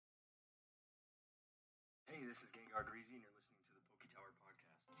this is Gengar Greasy, and you're listening to the PokeTower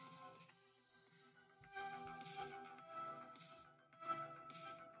Podcast.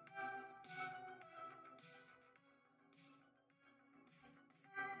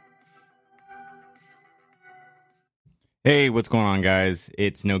 Hey, what's going on, guys?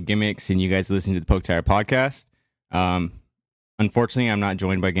 It's No Gimmicks, and you guys are listening to the PokeTower Podcast. Unfortunately, I'm not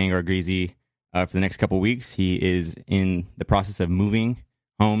joined by Gengar Greasy for the next couple weeks. He is in the process of moving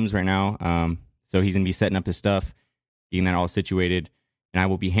homes right now, so he's going to be setting up his stuff, getting that all situated, and I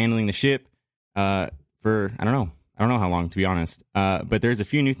will be handling the ship for, I don't know how long, to be honest. But there's a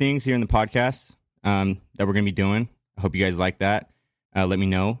few new things here in the podcast that we're going to be doing. I hope you guys like that. Let me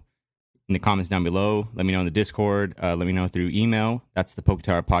know in the comments down below. Let me know in the Discord. Let me know through email. That's the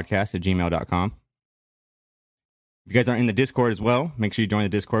PokeTower Podcast at gmail.com. If you guys aren't in the Discord as well, make sure you join the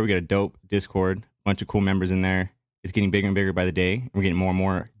Discord. We got a dope Discord, bunch of cool members in there. It's getting bigger and bigger by the day. We're getting more and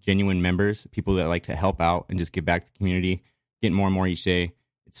more genuine members, people that like to help out and just give back to the community. Getting more and more each day.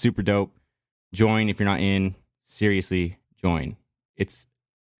 It's super dope. Join if you're not in. Seriously, join. It's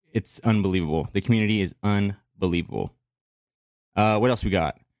unbelievable. The community is unbelievable. What else we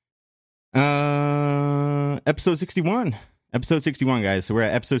got? Episode 61. Episode 61, guys. So we're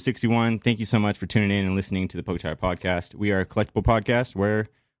at episode 61. Thank you so much for tuning in and listening to the PokeTower Podcast. We are a collectible podcast where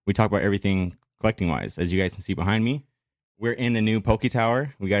we talk about everything collecting-wise. As you guys can see behind me, we're in the new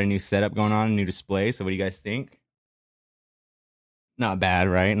PokeTower. We got a new setup going on, a new display. So what do you guys think? Not bad,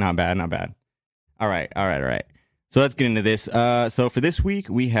 right? Not bad. All right. So let's get into this. So for this week,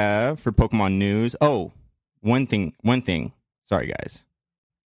 we have for Pokemon news. Oh, one thing. Sorry, guys.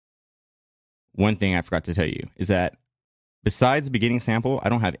 One thing I forgot to tell you is that besides the beginning sample, I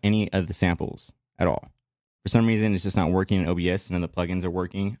don't have any of the samples at all. For some reason, it's just not working in OBS. None of the plugins are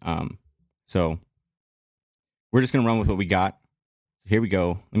working. So we're just going to run with what we got. So here we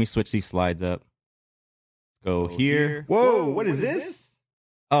go. Let me switch these slides up. Let's go here. Whoa, what is this?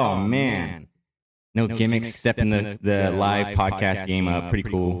 Oh, man. No gimmicks, stepping the live podcast game up. Pretty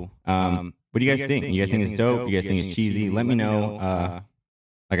cool. What do you guys think? You guys think it's dope? You guys think it's cheesy? Let me know.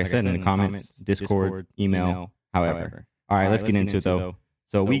 Like I said, in the comments, Discord, email, however. All right, let's get into it, though.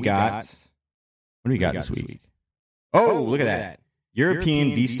 So we got... What do we got this week? Oh, look at that.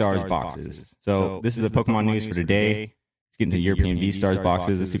 European V-Stars boxes. So this is the Pokemon news for today. Let's get into European V-Stars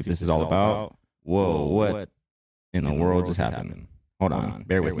boxes. Let's see what this is all about. Whoa, what in the world just happened? Hold on.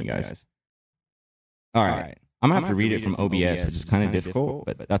 Bear with me, guys. All right. I'm going to have to read it from OBS, which is kind of difficult,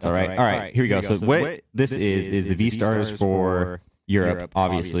 but that's all right. All right, here we go. So what this is the V-Stars for Europe,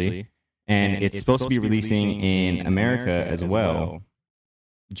 obviously. And it's supposed to be releasing in America as well,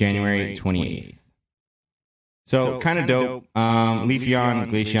 January 28th. So kind of dope. Leafeon,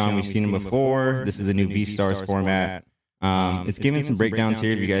 Glaceon, we've seen them before. This is a new V-Stars format. It's giving some breakdowns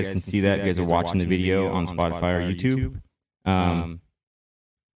here. If you guys can see that, you guys are watching the video on Spotify or YouTube.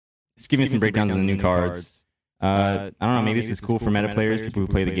 It's giving some breakdowns on the new cards. I don't know, maybe this is cool for meta players, people who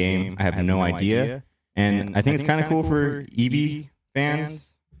play the game. I have no idea. And I think it's kind of cool for Eevee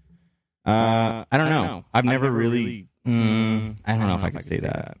fans. I don't know. I've never really... I don't know if I could say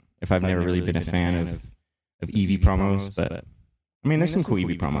that. If I've never really been a fan of Eevee promos, but... I mean, there's some cool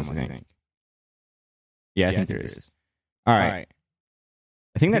Eevee promos, I think. Yeah, I think there is. All right.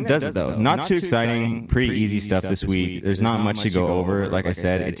 I think that does it, though. Not too exciting. Pretty easy stuff this week. There's not much to go over. Like I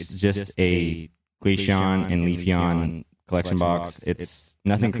said, it's just a Glaceon and Leafeon collection box. It's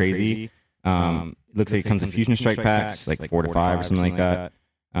nothing crazy. It looks like it comes in Fusion Strike packs, like 4 to 5 or something like that.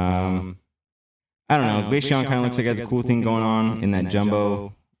 I don't know. Glaceon kind of looks like it has a cool thing going on in that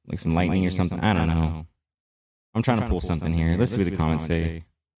jumbo, like some lightning or something. I don't know. I'm trying to pull something here. Let's see what the comments say.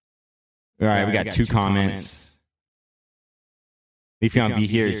 All right, we got 2 comments. Leafeon V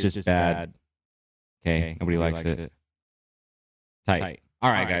here is just bad. Okay, nobody likes it. Tight. All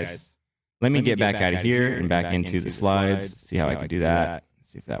right, guys. Let me get back out of here and back into the slides. See how I can do that.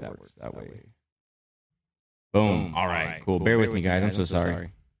 See if that works that way. Boom. All right, cool. Bear with me, guys. I'm so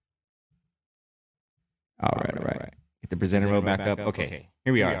sorry. All right. Get the presenter mode back up. Okay,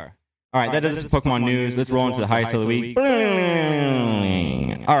 here we are. All right, that does it for Pokemon news. Let's roll into the highest sell of the week.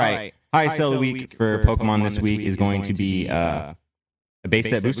 All right, highest sell of the week for Pokemon this week is going to be a base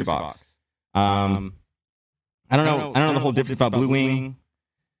set booster box. I don't know the whole difference about Blue Wing,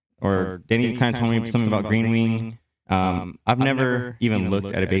 or Danny kind of told me something about Green Wing. I've never even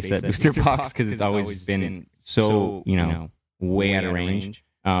looked at a base set booster box because it's always been so, way out of range.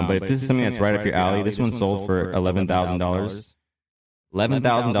 But if this is something that's right up your alley, this one sold for $11,000.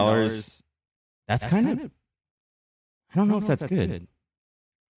 $11,000. That's kind of... I don't know if that's good. Let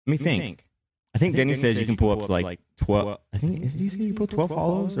me think. I think Denny says you can pull up to like 12. I think, did he say you pull 12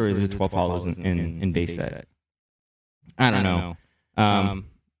 hollows? Or is it 12 hollows in base set? I don't know.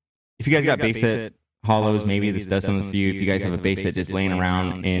 If you guys got base set hollows, maybe this does something for you. If you guys have a base set just laying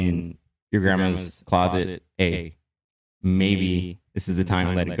around in your grandma's closet, hey, maybe this is the time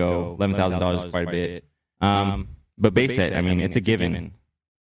to let it go. $11,000 is quite a bit. But base set, I mean, it's a given.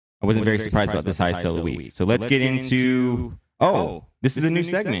 I wasn't very surprised about this high sell of the week. So let's get into, this is a new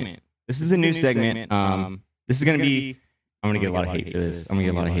segment. This is a new segment. This is going to be, I'm going to get a lot of hate for this. I'm going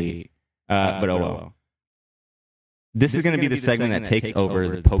to get a lot of hate. But oh well. This is going to be the segment that takes over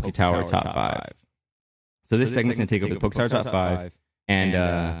the PokeTower Top 5. So this segment's going to take over the PokeTower Top 5.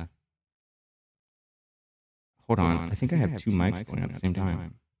 And, hold on. I think I have two mics going at the same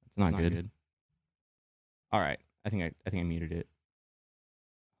time. It's not good. All right. I think I muted it.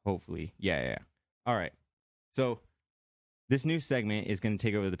 Hopefully. Yeah. All right. So this new segment is going to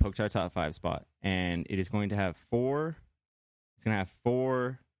take over the PokeTower Top 5 spot. And it is going to have four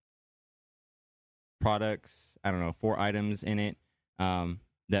products, I don't know, 4 items in it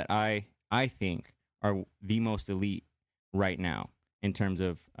that I think are the most elite right now in terms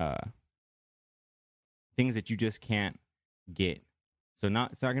of things that you just can't get. So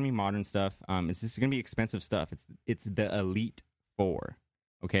it's not going to be modern stuff. It's just going to be expensive stuff. It's the Elite 4,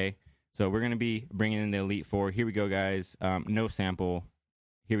 okay? So we're going to be bringing in the Elite 4. Here we go, guys. No sample.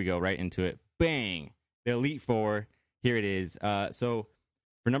 Here we go, right into it. Bang! The Elite 4. Here it is. So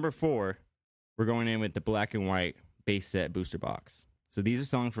for number 4, we're going in with the black and white base set booster box. So these are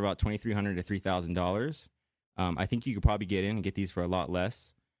selling for about $2,300 to $3,000. I think you could probably get in and get these for a lot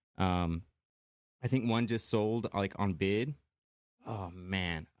less. I think one just sold like on bid. Oh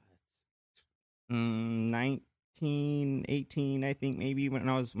man, 19, 18, I think maybe when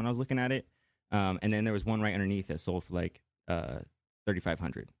I was looking at it. And then there was one right underneath that sold for like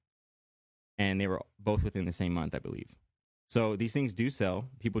 $3,500, and they were both within the same month, I believe. So these things do sell.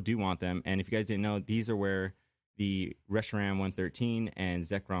 People do want them. And if you guys didn't know, these are where the Reshiram 113 and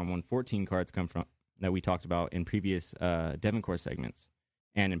Zekrom 114 cards come from that we talked about in previous Devoncore segments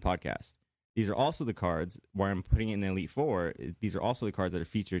and in podcasts. These are also the cards where I'm putting in the Elite 4. These are also the cards that are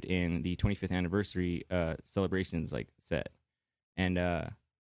featured in the 25th anniversary celebrations like set. And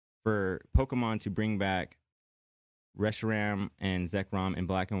for Pokemon to bring back Reshiram and Zekrom in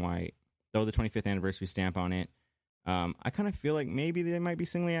black and white, throw the 25th anniversary stamp on it, I kind of feel like maybe they might be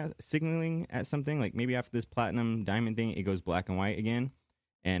signaling at something. Like maybe after this platinum diamond thing, it goes black and white again.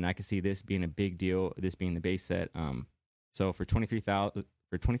 And I could see this being a big deal, this being the base set. So for $2,300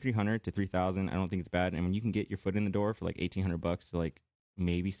 to $3,000, I don't think it's bad. And when you can get your foot in the door for like $1,800 to like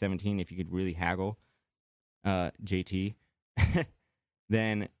maybe $17,000, if you could really haggle, JT,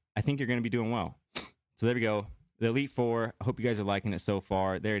 then I think you're going to be doing well. So there we go. The Elite 4, I hope you guys are liking it so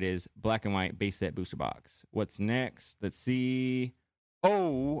far. There it is, black and white base set booster box. What's next? Let's see.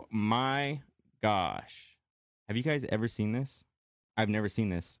 Oh my gosh. Have you guys ever seen this? I've never seen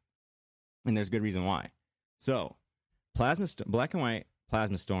this, and there's good reason why. So, black and white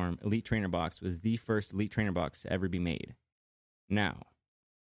Plasma Storm Elite Trainer Box was the first Elite Trainer Box to ever be made. Now,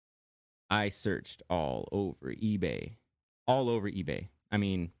 I searched all over eBay. I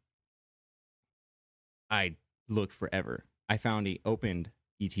mean, I looked forever. I found a opened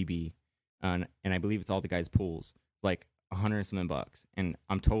ETB, and I believe it's all the guys' pools, like $100 and something bucks, and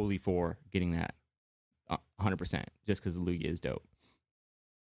I'm totally for getting that 100% just because the Lugia is dope.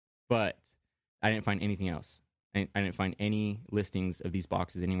 But I didn't find anything else. I didn't find any listings of these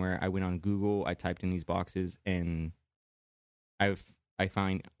boxes anywhere. I went on Google, I typed in these boxes, and I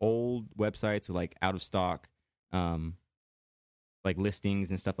find old websites with like out of stock, like listings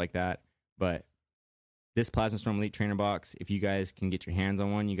and stuff like that. But this Plasma Storm Elite Trainer Box, if you guys can get your hands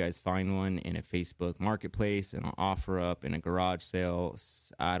on one, you guys find one in a Facebook marketplace, and an offer up in a garage sale.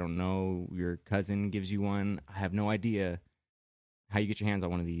 I don't know, your cousin gives you one. I have no idea how you get your hands on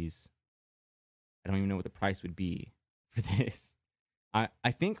one of these. I don't even know what the price would be for this. I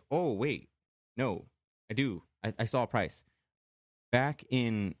think, oh, wait. No, I do. I saw a price. I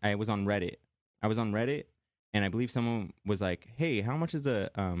was on Reddit. And I believe someone was like, hey, how much is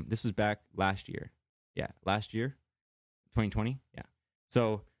this was back last year. Yeah, last year, 2020. Yeah.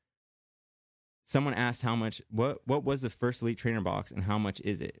 So someone asked what was the first Elite Trainer box and how much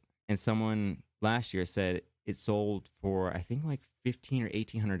is it? And someone last year said it sold for, I think, like $1,500 or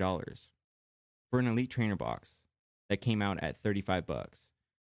 $1,800 for an Elite Trainer box that came out at $35.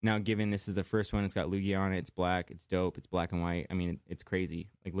 Now, given this is the first one, it's got Lugia on it, it's black, it's dope, it's black and white. I mean, it's crazy.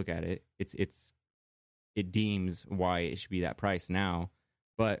 Like, look at it. It deems why it should be that price now.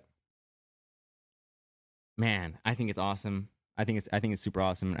 But man, I think it's awesome. I think it's super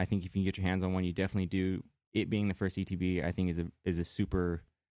awesome. I think if you can get your hands on one, you definitely do. It being the first ETB, I think is a super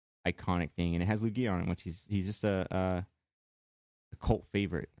iconic thing, and it has Lugia on it, which he's just a cult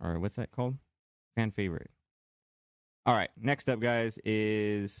favorite, or what's that called? Fan favorite. All right, next up, guys,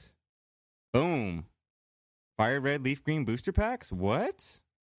 is boom, Fire Red, Leaf Green booster packs. What?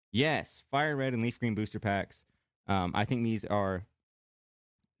 Yes, Fire Red and Leaf Green booster packs. I think these are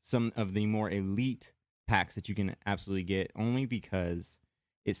some of the more elite packs that you can absolutely get, only because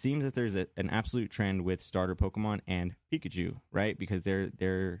it seems that there's an absolute trend with starter Pokemon and Pikachu, right? Because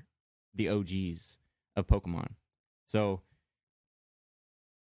they're the OGs of Pokemon. So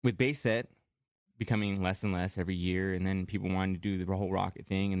with base set becoming less and less every year, and then people wanting to do the whole rocket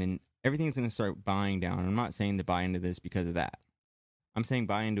thing, and then everything's going to start buying down. I'm not saying to buy into this because of that. I'm saying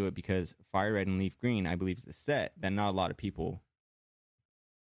buy into it because Fire Red and Leaf Green, I believe, is a set that not a lot of people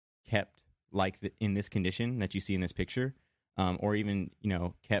kept in this condition that you see in this picture, or even,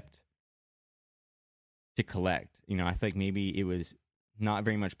 kept to collect. I feel like maybe it was not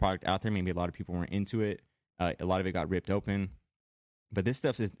very much product out there. Maybe a lot of people weren't into it. A lot of it got ripped open. But this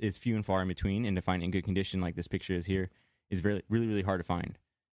stuff is few and far in between, and to find it in good condition like this picture is here is really, really, really hard to find.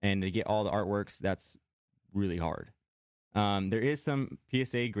 And to get all the artworks, that's really hard. There is some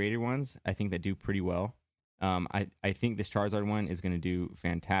PSA graded ones, I think, that do pretty well. I think this Charizard one is going to do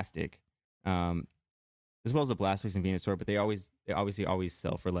fantastic, as well as the Blastoise and Venusaur, but they obviously always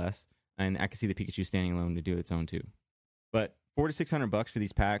sell for less. And I can see the Pikachu standing alone to do its own too. But $400 to $600 for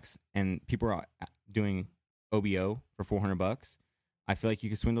these packs, and people are doing OBO for $400. I feel like you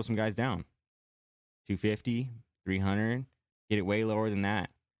could swindle some guys down. $250, $300, get it way lower than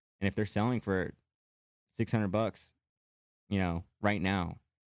that. And if they're selling for $600, right now,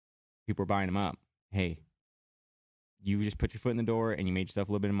 people are buying them up. Hey, you just put your foot in the door and you made yourself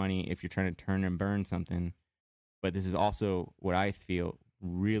a little bit of money if you're trying to turn and burn something. But this is also what I feel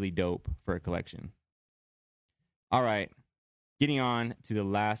really dope for a collection. All right, getting on to the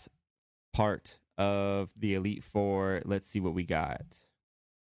last part of the Elite Four. Let's see what we got.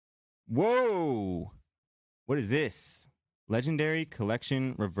 Whoa! What is this? Legendary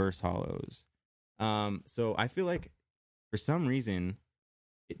Collection Reverse Hollows. So I feel like for some reason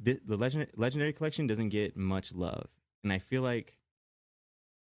the Legendary Collection doesn't get much love, and I feel like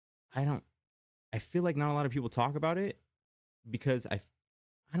not a lot of people talk about it because I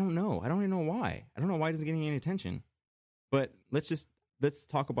don't know. I don't even know why. I don't know why it doesn't get any attention. But let's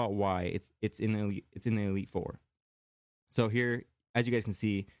talk about why it's in the Elite Four. So here, as you guys can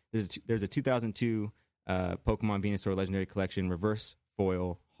see, there's a 2002 Pokemon Venusaur Legendary Collection Reverse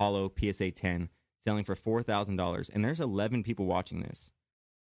Foil Hollow PSA 10 selling for $4,000, and there's 11 people watching this.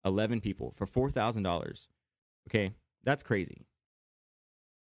 11 people for $4,000. Okay, that's crazy.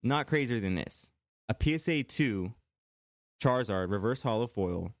 Not crazier than this. A PSA 2 Charizard Reverse Hollow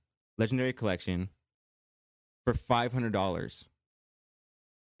Foil Legendary Collection for $500.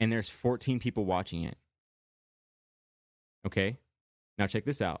 And there's 14 people watching it. Okay, now check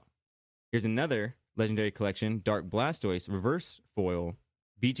this out. Here's another Legendary Collection Dark Blastoise Reverse Foil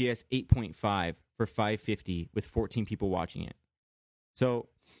BGS 8.5 for $550 with 14 people watching it. So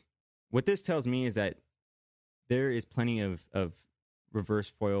what this tells me is that there is plenty of Reverse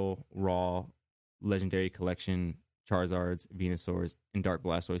Foil Raw Legendary Collection Charizards, Venusaurs, and Dark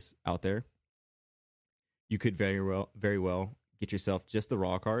Blastoise out there. You could very well get yourself just the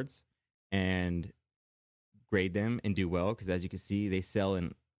raw cards and grade them and do well, because as you can see, they sell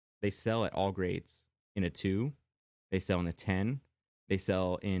at all grades in a 2, they sell in a 10, they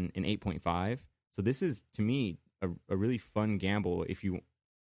sell in an 8.5. So this is, to me, a really fun gamble if you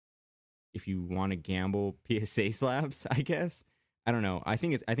want to gamble PSA slabs, I guess. I don't know. I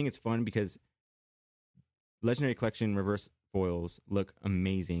think it's fun because Legendary Collection reverse foils look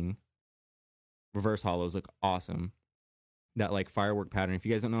amazing. Reverse hollows look awesome. That like firework pattern. If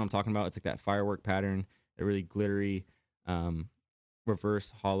you guys don't know what I'm talking about, it's like that firework pattern, that really glittery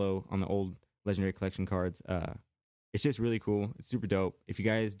reverse hollow on the old Legendary Collection cards. It's just really cool. It's super dope. If you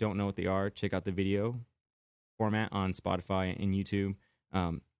guys don't know what they are, check out the video format on Spotify and YouTube.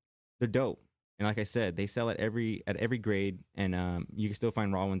 They're dope. And like I said, they sell at every grade, and you can still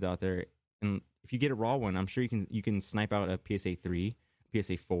find raw ones out there. And if you get a raw one, I'm sure you can snipe out a PSA 3,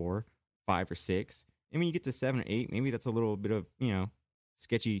 PSA 4, 5, or 6. And when you get to 7 or 8, maybe that's a little bit of,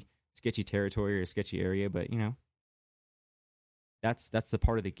 sketchy territory or a sketchy area, but that's the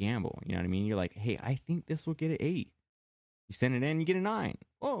part of the gamble. You know what I mean? You're like, hey, I think this will get an 8. You send it in, you get a 9.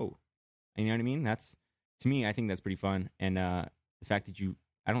 Whoa. And you know what I mean? To me, I think that's pretty fun. And the fact that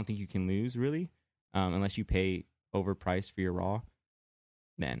I don't think you can lose, really, unless you pay overpriced for your raw,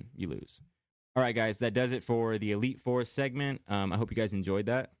 then you lose. All right, guys, that does it for the Elite Four segment. I hope you guys enjoyed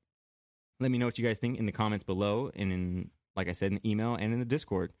that. Let me know what you guys think in the comments below, and like I said, in the email and in the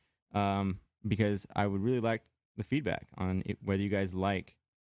Discord. because I would really like the feedback on whether you guys like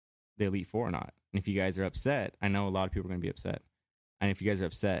the Elite Four or not. And if you guys are upset, I know a lot of people are going to be upset. And if you guys are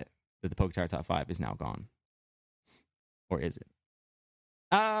upset that the PokeTower Top 5 is now gone, or is it?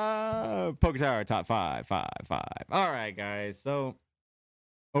 PokeTower Top 5, 5, 5. All right, guys. So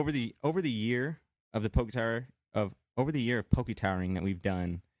over the year of the PokeTower over the year of PokeTowering that we've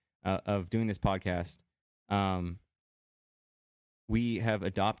done, of doing this podcast, we have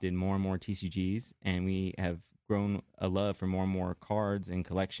adopted more and more TCGs, and we have grown a love for more and more cards and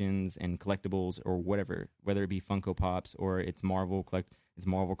collections and collectibles, or whatever, whether it be Funko Pops or it's Marvel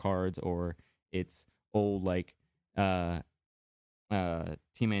cards, or it's old like TMNT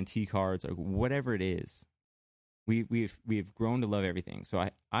cards, or whatever it is. We've grown to love everything. So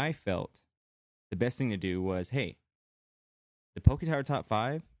I felt the best thing to do was, hey, the PokeTower Top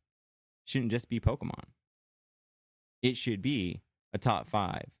 5 shouldn't just be Pokemon. It should be a top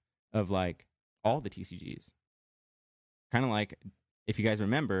 5 of like all the TCGs. Kind of like, if you guys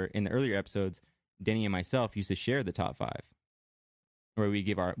remember in the earlier episodes, Denny and myself used to share the top 5, where we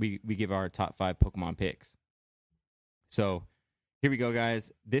give our top 5 Pokemon picks. So here we go,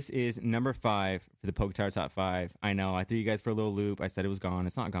 guys. This is number 5 for the PokeTower Top 5. I know I threw you guys for a little loop. I said it was gone.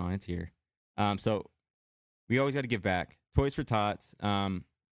 It's not gone. It's here. So we always got to give back. Toys for Tots.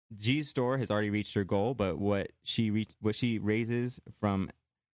 G's store has already reached her goal, but what she raises from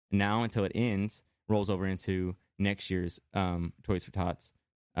now until it ends rolls over into next year's Toys for Tots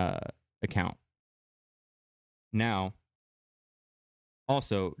account. Now,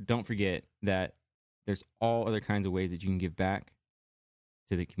 also, don't forget that there's all other kinds of ways that you can give back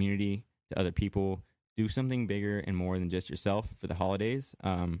to the community, to other people. Do something bigger and more than just yourself for the holidays.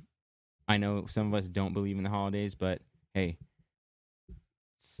 I know some of us don't believe in the holidays, but hey,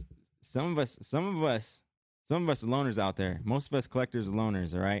 some of us are loners out there. Most of us collectors are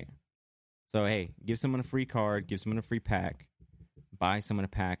loners, all right? So hey, give someone a free card, give someone a free pack, buy someone a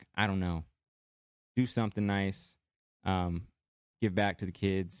pack. I don't know. Do something nice. Give back to the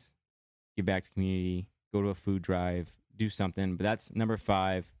kids, give back to the community, go to a food drive, do something. But that's number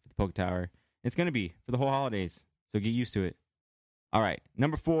 5 for the PokeTower. It's going to be for the whole holidays, so get used to it. All right,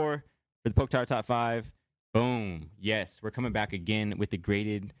 number 4 for the PokeTower Top 5. Boom. Yes, we're coming back again with the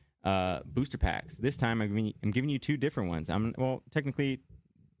graded booster packs. This time I'm giving you 2 different ones. Well, technically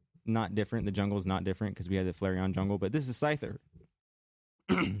not different. The jungle is not different because we had the Flareon jungle, but this is Scyther.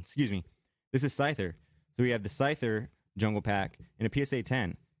 Excuse me. This is Scyther. So we have the Scyther jungle pack in a PSA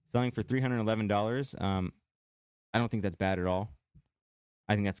 10, selling for $311. I don't think that's bad at all.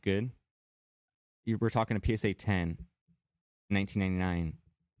 I think that's good. We're talking a PSA 10, 1999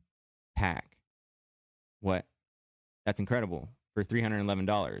 pack. What? That's incredible for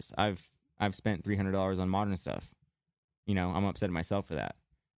 $311. I've spent $300 on modern stuff. You know, I'm upset at myself for that.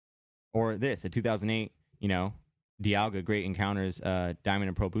 Or this, a 2008, Dialga Great Encounters Diamond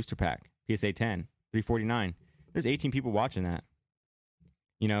and Pearl Booster Pack, PSA 10, $349. There's 18 people watching that.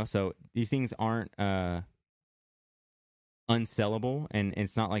 So these things aren't unsellable, and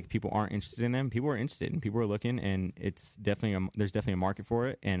it's not like people aren't interested in them. People are interested, and people are looking, and there's definitely a market for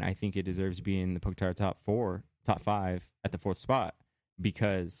it, and I think it deserves to be in the PokeTower top 5 at the 4th spot,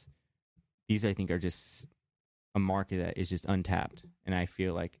 because these, I think, are just a market that is just untapped, and I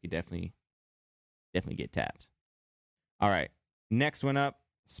feel like it definitely get tapped. All right, next one up,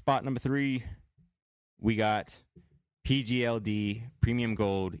 spot number 3, we got PGLD Premium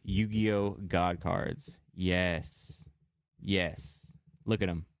Gold Yu-Gi-Oh! God cards. Yes. Look at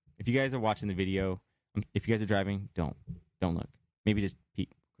them. If you guys are watching the video, if you guys are driving, don't look. Maybe just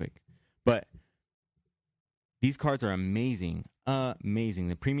peek quick. But these cards are amazing. Amazing.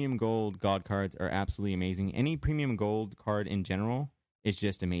 The Premium Gold God cards are absolutely amazing. Any Premium Gold card in general is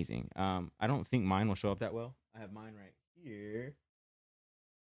just amazing. I don't think mine will show up that well. I have mine right here.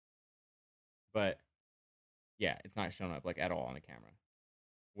 But yeah, it's not showing up like at all on the camera.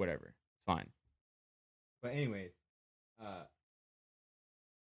 Whatever. It's fine. But anyways,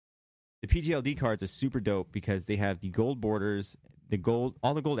 the PGLD cards are super dope because they have the gold borders,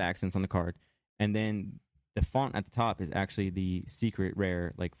 all the gold accents on the card, and then the font at the top is actually the secret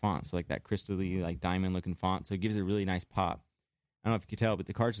rare like font, so like that crystally like diamond looking font. So it gives it a really nice pop. I don't know if you can tell, but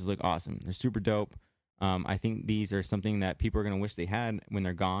the cards just look awesome. They're super dope. I think these are something that people are gonna wish they had when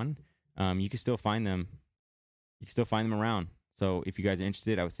they're gone. You can still find them. You can still find them around. So if you guys are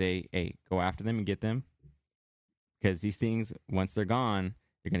interested, I would say, hey, go after them and get them. Because these things, once they're gone,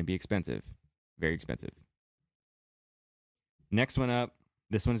 they're going to be expensive. Very expensive. Next one up.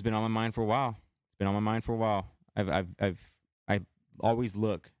 This one's been on my mind for a while. It's been on my mind for a while. I've always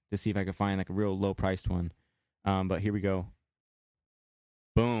look to see if I can find like a real low priced one. But here we go.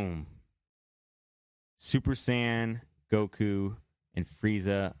 Boom. Super Saiyan, Goku, and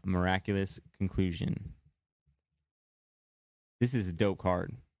Frieza Miraculous Conclusion. This is a dope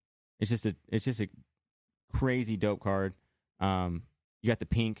card. It's just a crazy dope card. You got the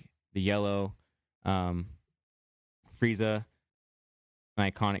pink, the yellow, Frieza,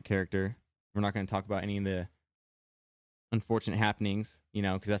 an iconic character. We're not going to talk about any of the unfortunate happenings,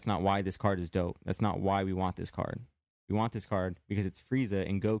 because that's not why this card is dope. That's not why we want this card. We want this card because it's Frieza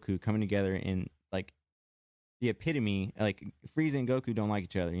and Goku coming together in like the epitome. Like Frieza and Goku don't like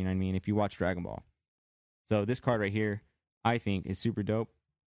each other. You know what I mean? If you watch Dragon Ball, so this card right here, I think is super dope.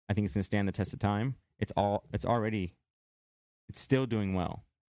 I think it's going to stand the test of time. It's still doing well.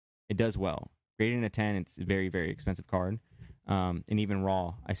 It does well. Graded in a 10. It's a very, very expensive card. And even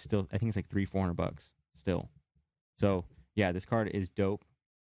raw, I think it's like $300-$400 still. So yeah, this card is dope.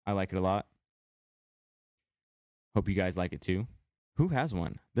 I like it a lot. Hope you guys like it too. Who has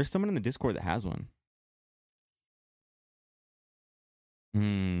one? There's someone in the Discord that has one.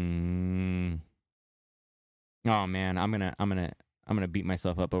 Oh man, I'm gonna beat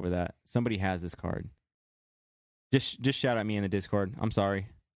myself up over that. Somebody has this card. Just shout at me in the Discord. I'm sorry.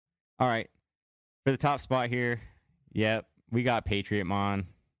 All right, for the top spot here. Yep, we got Patriot Mon.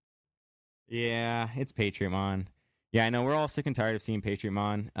 Yeah, it's Patriot Mon. Yeah, I know we're all sick and tired of seeing Patriot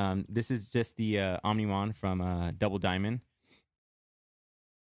Mon. This is just the Omnimon from Double Diamond.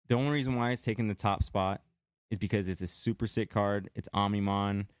 The only reason why it's taking the top spot is because it's a super sick card. It's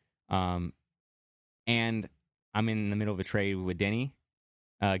Omnimon. And I'm in the middle of a trade with Denny,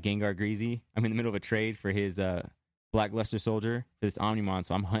 Gengar Greasy. I'm in the middle of a trade for his Black Luster Soldier for this Omnimon,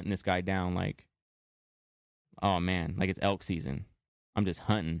 so I'm hunting this guy down like, oh man, like it's elk season. I'm just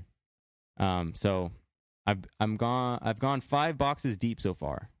hunting. So I've gone 5 boxes deep so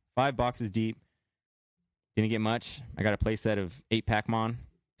far. 5 boxes deep. Didn't get much. I got a play set of 8-pack Mon.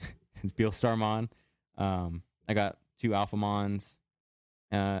 It's Beelstar Mon. I got 2 Alpha Mons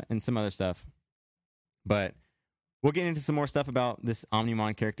and some other stuff. But we'll get into some more stuff about this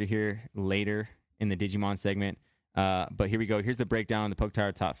Omnimon character here later in the Digimon segment. But here we go. Here's the breakdown of the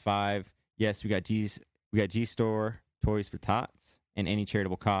PokeTower top 5. Yes, we got G-Store, Toys for Tots, and any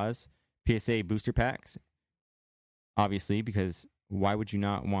charitable cause. PSA booster packs, obviously, because why would you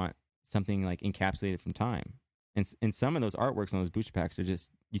not want something like encapsulated from time? And some of those artworks on those booster packs are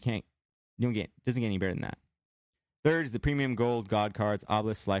just, doesn't get any better than that. Third is the premium gold god cards,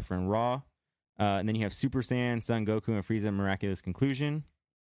 Obelisk, Slifer, and Raw. And then you have Super Saiyan, Son Goku, and Frieza Miraculous Conclusion.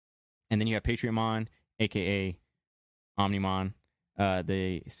 And then you have Patriot Mon, a.k.a. Omnimon,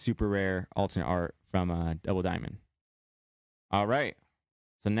 the super rare alternate art from Double Diamond. All right.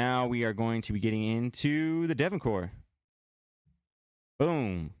 So now we are going to be getting into the Devoncore.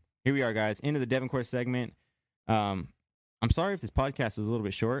 Boom. Here we are, guys, into the Devoncore segment. I'm sorry if this podcast is a little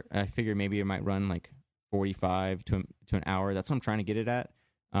bit short. I figured maybe it might run like 45 to an hour. That's what I'm trying to get it at.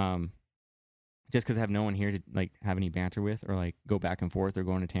 Just because I have no one here to like have any banter with or like go back and forth or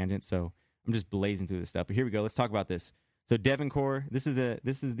go on a tangent. So I'm just blazing through this stuff. But here we go. Let's talk about this. So Devoncore, this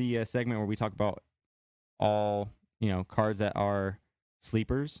is the segment where we talk about all cards that are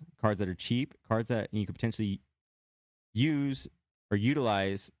sleepers, cards that are cheap, cards that you could potentially use or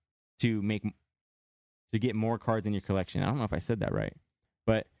utilize to get more cards in your collection. I don't know if I said that right,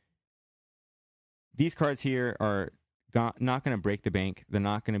 but these cards here are not going to break the bank. They're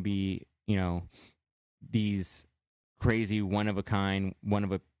not going to be, these crazy one of a kind,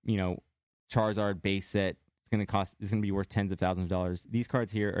 Charizard base set. It's going to be worth tens of thousands of dollars. These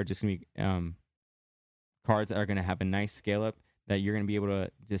cards here are just going to be cards that are going to have a nice scale up that you're going to be able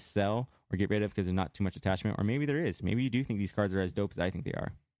to just sell or get rid of because there's not too much attachment. Or maybe there is. Maybe you do think these cards are as dope as I think they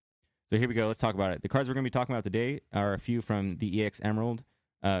are. So here we go. Let's talk about it. The cards we're going to be talking about today are a few from the EX Emerald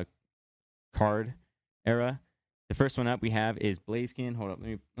card era. The first one up we have is Blaziken. Hold up.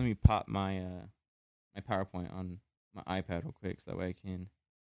 Let me pop my my PowerPoint on my iPad real quick so that way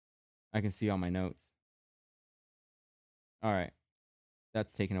I can see all my notes. All right.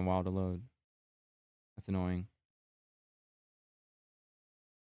 That's taking a while to load. That's annoying.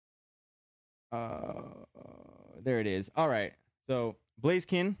 There it is. All right. So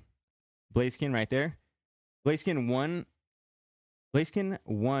Blaziken right there. Blaziken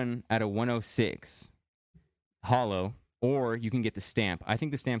 1 out of 106 hollow, or you can get the stamp. I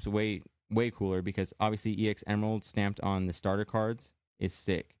think the stamp's way cooler because obviously EX Emerald stamped on the starter cards is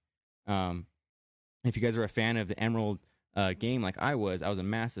sick. If you guys are a fan of the Emerald game like I was a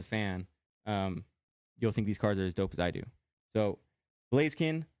massive fan. You'll think these cards are as dope as I do. So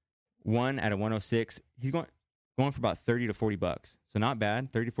Blaziken 1 out of 106. He's going for about $30 to $40. So not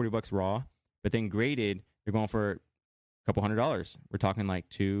bad. $30 to $40 raw. But then graded, they're going for couple $100. We're talking like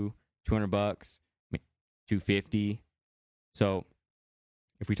 $200, $250. So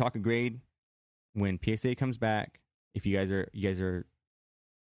if we talk a grade, when PSA comes back, if you guys are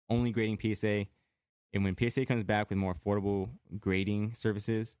only grading PSA, and when PSA comes back with more affordable grading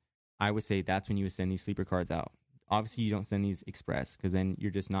services, I would say that's when you would send these sleeper cards out. Obviously, you don't send these express because then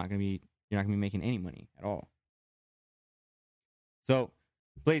you're not gonna be making any money at all. So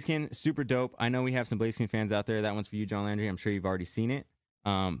Blaziken, super dope. I know we have some Blaziken fans out there. That one's for you, John Landry. I'm sure you've already seen it.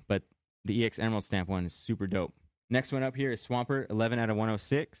 But the EX Emerald stamp one is super dope. Next one up here is Swampert, 11 out of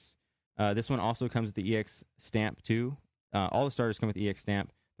 106. This one also comes with the EX stamp too. All the starters come with the EX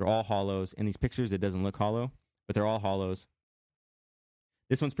stamp. They're all hollows. In these pictures, it doesn't look hollow, but they're all hollows.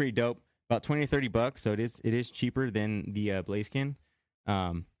 This one's pretty dope. About $20 to $30, so it is cheaper than the Blaziken.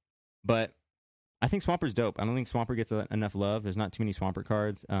 But I think Swampert's dope. I don't think Swampert gets enough love. There's not too many Swampert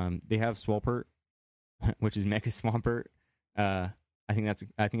cards. They have Swalpert, which is Mecha Swampert. I think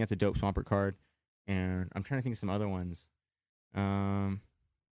that's a dope Swampert card. And I'm trying to think of some other ones. I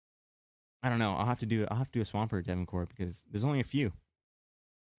don't know. I'll have to do a Swampert Devon Core because there's only a few.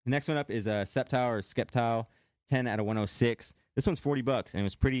 The next one up is Sceptile or Skeptile, 10 out of 106. This one's $40, and it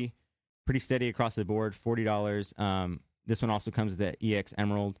was pretty steady across the board, $40. This one also comes with the EX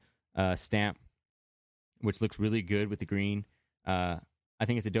Emerald stamp, which looks really good with the green. I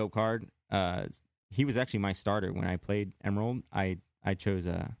think it's a dope card. He was actually my starter when I played Emerald. I chose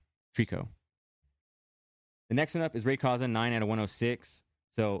Trico. The next one up is Rayquaza, 9 out of 106.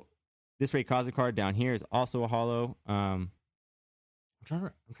 So this Rayquaza card down here is also a hollow. I'm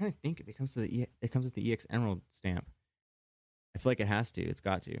trying to think if it comes with the EX Emerald stamp. I feel like it has to. It's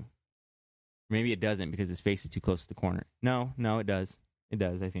got to. Maybe it doesn't because his face is too close to the corner. No, it does. It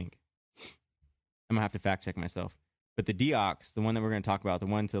does, I think. I'm going to have to fact check myself. But the Deox, the one that we're going to talk about, the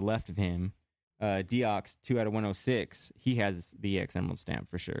one to the left of him, Deox, 2 out of 106, he has the EX Emerald stamp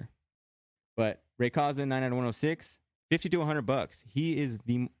for sure. But Rayquaza, 9 out of 106, $50 to $100. He is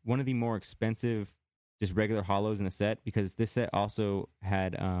one of the more expensive just regular hollows in the set because this set also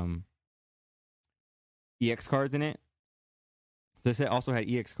had EX cards in it. So this set also had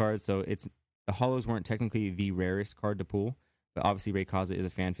EX cards, so the hollows weren't technically the rarest card to pull, but obviously Rayquaza is a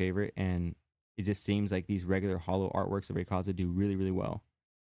fan favorite, and it just seems like these regular hollow artworks of Rayquaza do really, really well.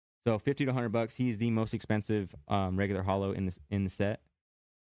 So $50 to $100, he's the most expensive regular hollow in the set.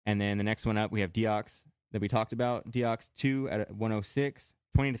 And then the next one up, we have Deox that we talked about. Deox 2 at 106,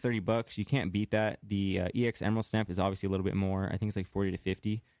 $20 to $30. You can't beat that. The EX Emerald stamp is obviously a little bit more. I think it's like $40 to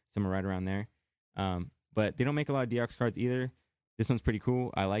 $50, somewhere right around there. But they don't make a lot of Deox cards either. This one's pretty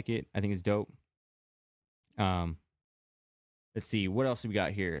cool. I like it. I think it's dope. Let's see. What else do we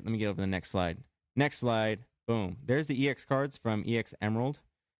got here? Let me get over the next slide. Next slide. Boom. There's the EX cards from EX Emerald.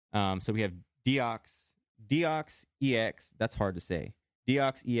 So we have Deox EX. That's hard to say.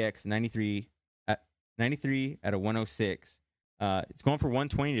 Deox EX 93 out of 106. It's going for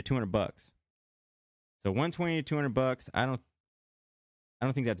 $120 to $200. So $120 to $200. I don't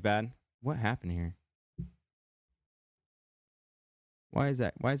think that's bad. What happened here? Why is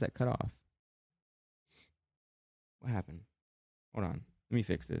that cut off? What happened? Hold on. Let me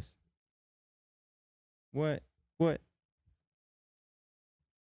fix this. What?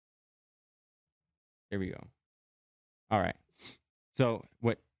 There we go. All right. So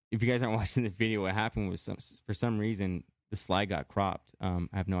if you guys aren't watching the video, what happened was for some reason the slide got cropped. I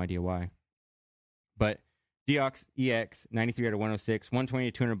have no idea why. But Deox EX 93 out of 106,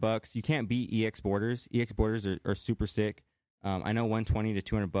 $120 to $200. You can't beat EX borders. EX borders are super sick. I know $120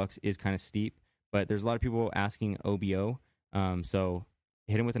 to $200 is kind of steep, but there's a lot of people asking OBO. So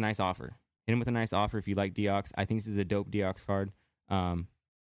hit him with a nice offer. Hit him with a nice offer if you like Deox. I think this is a dope Deox card. And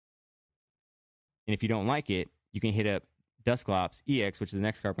if you don't like it, you can hit up Dusclops EX, which is the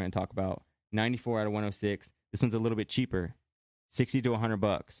next card we're going to talk about. 94 out of 106. This one's a little bit cheaper, $60 to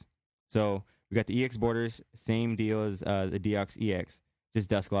 $100. So we got the EX borders, same deal as the Deox EX, just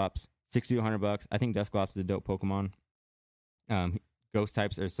Dusclops, $60 to $100. I think Dusclops is a dope Pokemon. Ghost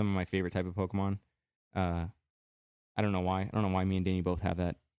types are some of my favorite type of Pokemon. I don't know why. I don't know why me and Danny both have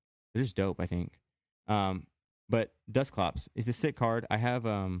that. They're just dope, I think. But Dusclops is a sick card. I have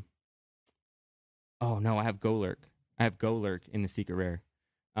I have Golurk. I have Golurk in the secret rare.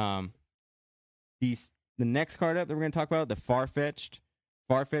 The next card up that we're going to talk about, the Farfetch'd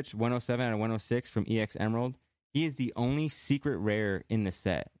 107 out of 106 from EX Emerald. He is the only secret rare in the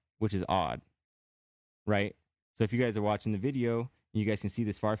set, which is odd, right? So if you guys are watching the video, you guys can see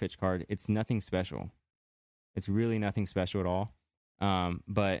this Farfetch'd card. It's nothing special. It's really nothing special at all.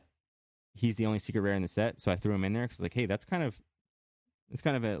 But he's the only secret rare in the set, so I threw him in there because like, hey, it's kind of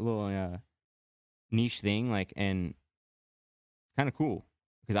a little niche thing, like, and kind of cool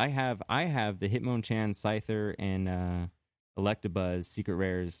because I have the Hitmonchan, Scyther, and Electabuzz secret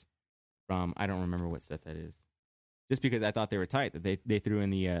rares from, I don't remember what set that is. Just because I thought they were tight that they threw in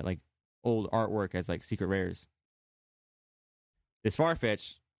the like old artwork as like secret rares. This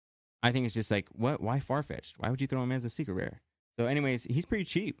Farfetch'd, I think it's just like, what? Why Farfetch'd? Why would you throw him as a secret rare? So, anyways, he's pretty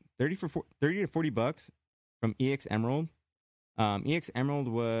cheap, $30 to $40 from EX Emerald. EX Emerald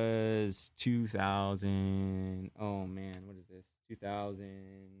was 2000. Oh man, what is this?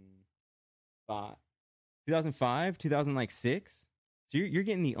 2005, 2006. So you're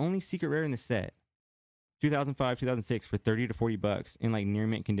getting the only secret rare in the set. 2005, 2006 for $30 to $40 in like near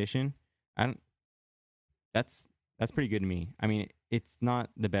mint condition. That's pretty good to me. I mean, it's not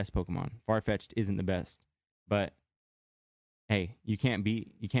the best Pokemon. Farfetch'd isn't the best, but hey, you can't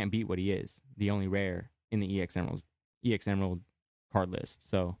beat what he is. The only rare in the EX Emerald card list.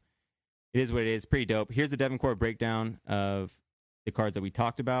 So it is what it is. Pretty dope. Here's the Devoncore breakdown of the cards that we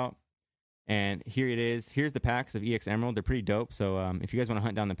talked about. And here it is. Here's the packs of EX Emerald. They're pretty dope. So if you guys want to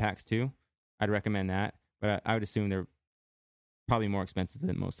hunt down the packs too, I'd recommend that. But I would assume they're probably more expensive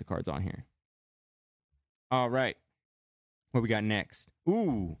than most of the cards on here. All right. What we got next?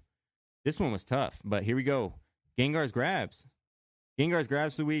 Ooh, this one was tough. But here we go. Gengar's Grabs. Gengar's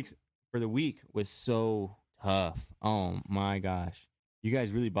Grabs for the week was so tough. Oh my gosh. You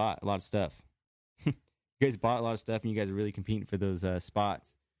guys really bought a lot of stuff. You guys bought a lot of stuff, and you guys are really competing for those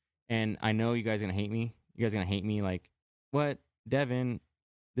spots. And I know you guys are going to hate me. You guys are going to hate me like, what? Devin,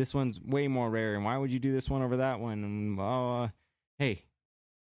 this one's way more rare, and why would you do this one over that one? And hey,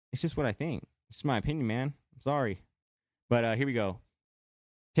 it's just what I think. It's just my opinion, man. I'm sorry. But here we go.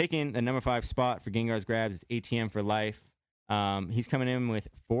 Taking the number 5 spot for Gengar's Grabs is ATM for life. He's coming in with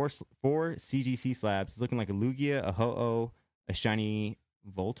four CGC slabs. It's looking like a Lugia, a Ho-Oh, a shiny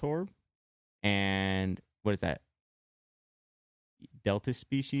Voltorb, and what is that? Delta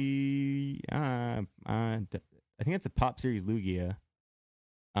species. I think that's a Pop Series Lugia.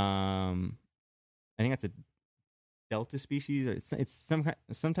 I think that's a Delta species, or it's some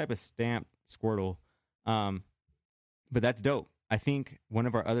type of stamped Squirtle. But that's dope. I think one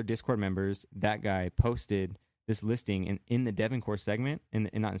of our other Discord members, that guy, posted this listing in the Devoncore segment,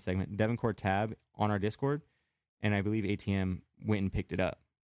 Devoncore tab on our Discord, and I believe ATM went and picked it up.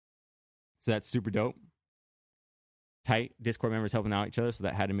 So that's super dope. Tight Discord members helping out each other, so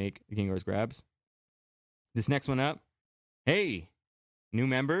that had to make Gengar's Grabs. This next one up, hey, new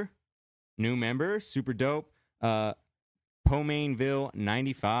member, super dope. Pomainville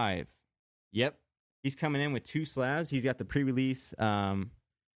 95. Yep, he's coming in with 2 slabs. He's got the pre-release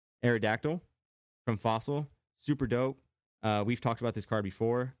Aerodactyl from Fossil, super dope. We've talked about this card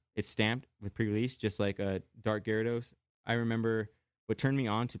before. It's stamped with pre-release, just like a Dark Gyarados. I remember what turned me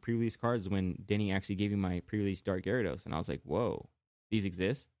on to pre-release cards is when Denny actually gave me my pre-release Dark Gyarados, and I was like, whoa, these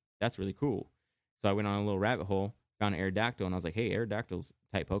exist? That's really cool. So I went on a little rabbit hole, found an Aerodactyl, and I was like, hey, Aerodactyl's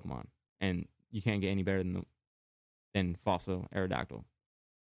type Pokemon, and you can't get any better than Fossil Aerodactyl.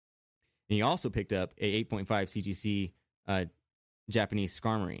 And he also picked up a 8.5 CGC Japanese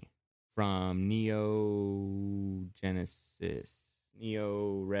Skarmory from Neo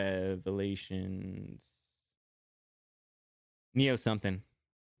Revelations. Neo something.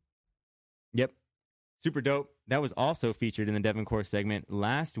 Yep. Super dope. That was also featured in the Devoncore segment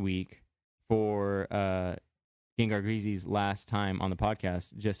last week for Gengar Greasy's last time on the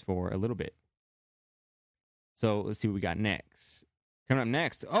podcast, just for a little bit. So let's see what we got next. Coming up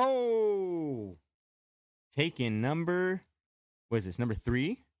next. Oh! Taking number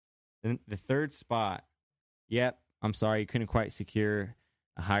 3? The third spot. Yep. I'm sorry. You couldn't quite secure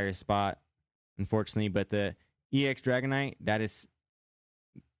a higher spot, unfortunately. But the EX Dragonite, that is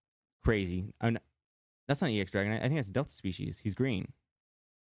crazy. That's not EX Dragonite. I think that's Delta Species. He's green.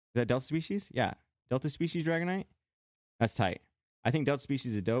 Is that Delta Species? Yeah. Delta Species Dragonite? That's tight. I think Delta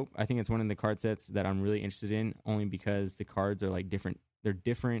Species is dope. I think it's one of the card sets that I'm really interested in, only because the cards are like different. They're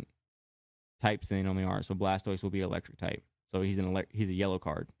different types than they normally are. So Blastoise will be electric type. So he's a yellow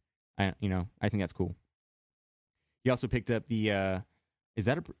card. I think that's cool. He also picked up the I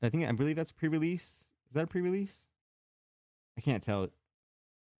believe that's a pre-release. Is that a pre-release? I can't tell. He's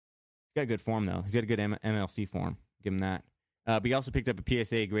got a good form though. He's got a good MLC form. Give him that. But he also picked up a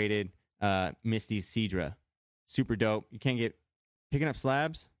PSA graded Misty's Seadra. Super dope. You can't get picking up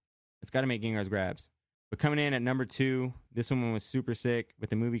slabs. It's got to make Gengar's Grabs. But coming in at number 2, this one was super sick with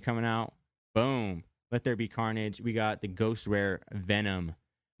the movie coming out. Boom. Let There Be Carnage. We got the Ghost Rare Venom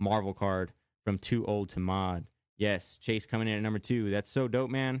Marvel card from Too Old to Mod. Yes, Chase coming in at number 2. That's so dope,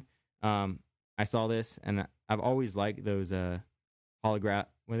 man. I saw this, and I've always liked those hologram.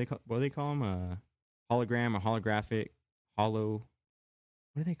 What do they call them? Hologram or hollow.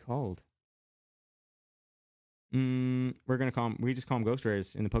 What are they called? We're gonna call them. We just call them ghost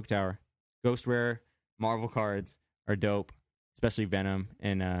rares in the PokeTower. Ghost rare Marvel cards are dope, especially Venom.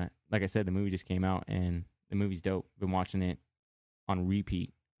 And like I said, the movie just came out, and the movie's dope. Been watching it on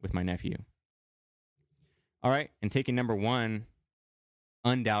repeat with my nephew. All right, and taking number one,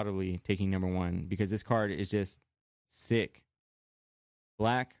 undoubtedly taking number one, because this card is just sick.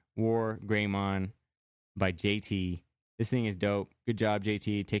 Black War Greymon by JT. This thing is dope. Good job,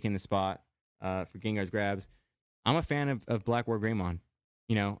 JT, taking the spot for Gengar's grabs. I'm a fan of Black War Greymon.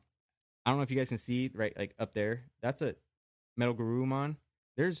 You know, I don't know if you guys can see right, like up there. That's a Metal Garurumon.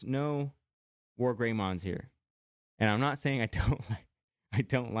 There's no War Greymons here, and I'm not saying I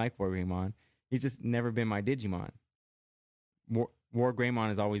don't like War Greymon. He's just never been my Digimon. War Greymon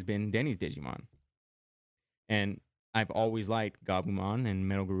has always been Denny's Digimon, and I've always liked Gabumon and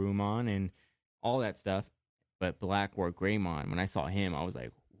Metal Garurumon and all that stuff. But Black War Greymon, when I saw him, I was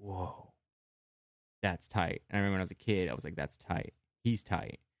like, whoa, that's tight. And I remember when I was a kid, I was like, that's tight. He's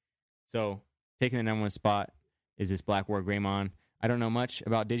tight. So taking the number one spot is this Black War Greymon. I don't know much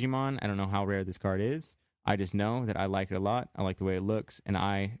about Digimon. I don't know how rare this card is. I just know that I like it a lot. I like the way it looks. And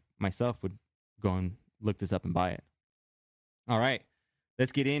I myself would go and look this up and buy it. All right.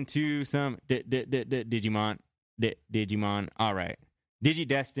 Let's get into some Digimon. Digimon. All right.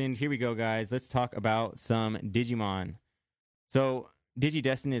 Digidestined. Here we go, guys. Let's talk about some Digimon. So,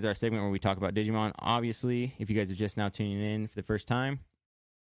 Digidestined is our segment where we talk about Digimon. Obviously, if you guys are just now tuning in for the first time,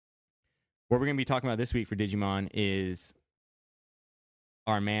 what we're going to be talking about this week for Digimon is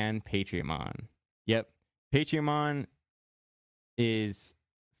our man, Patriotmon. Yep. Patriotmon is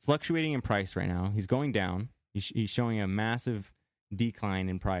fluctuating in price right now. He's going down. He's showing a massive decline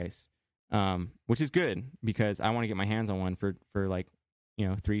in price, which is good because I want to get my hands on one for like,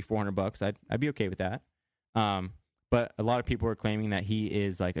 $300-400. I'd be okay with that. But a lot of people are claiming that he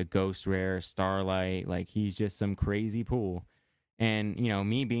is like a ghost rare Starlight, like he's just some crazy pool. And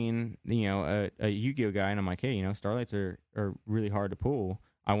me being a Yu-Gi-Oh guy, and I'm like, hey, Starlights are really hard to pull.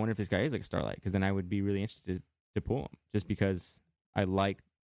 I wonder if this guy is like a Starlight, because then I would be really interested to pull him, just because I like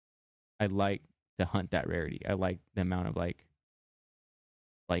to hunt that rarity. I like the amount of like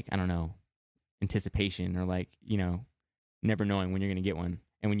I don't know, anticipation, or never knowing when you're gonna get one,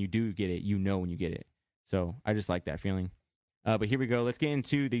 and when you do get it, when you get it. So I just like that feeling. But here we go. Let's get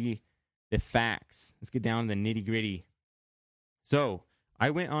into the facts. Let's get down to the nitty gritty. So I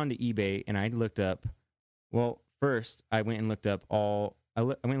went on to eBay and I looked up. Well, first I went and looked up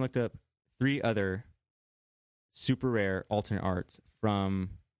three other super rare alternate arts from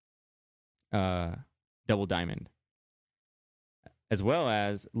Double Diamond, as well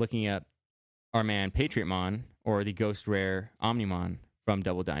as looking up our man Patriotmon, or the ghost rare Omnimon from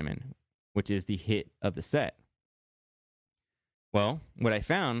Double Diamond, which is the hit of the set. Well, what I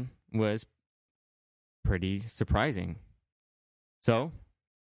found was pretty surprising. So,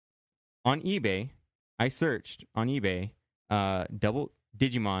 on eBay, I searched on eBay,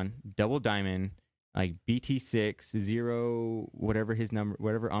 Digimon, Double Diamond, like BT6, 0, whatever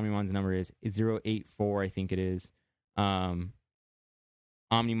Omnimon's number is, 084, I think it is.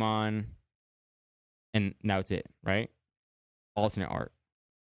 Omnimon, and now it's it, right? Alternate art.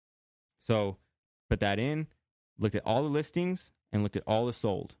 So, put that in, looked at all the listings, and looked at all the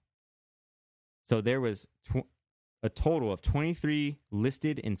sold. So there was a total of 23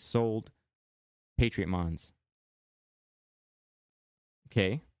 listed and sold Patriotmons.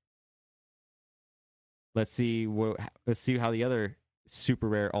 Okay. Let's see how the other super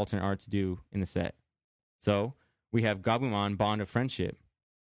rare alternate arts do in the set. So we have Gabumon, Bond of Friendship.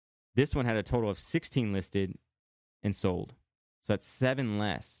 This one had a total of 16 listed and sold. So that's 7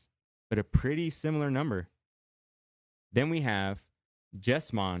 less, but a pretty similar number. Then we have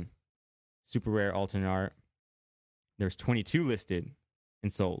Jessmon, super rare alternate art. There's 22 listed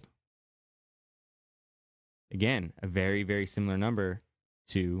and sold. Again, a very, very similar number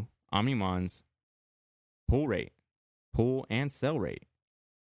to Omnimon's pull and sell rate.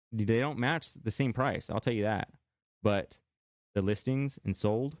 They don't match the same price, I'll tell you that. But the listings and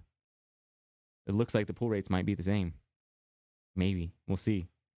sold, it looks like the pull rates might be the same. Maybe. We'll see.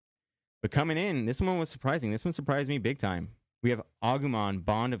 But coming in, this one was surprising. This one surprised me big time. We have Agumon,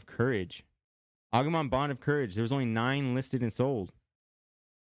 Bond of Courage. Agumon, Bond of Courage. There was only 9 listed and sold.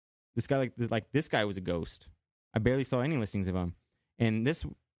 This guy, this guy was a ghost. I barely saw any listings of him. And this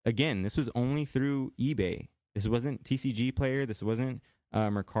was only through eBay. This wasn't TCG Player. This wasn't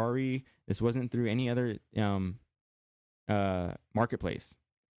Mercari. This wasn't through any other marketplace.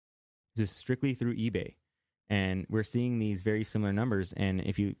 Just strictly through eBay. And we're seeing these very similar numbers. And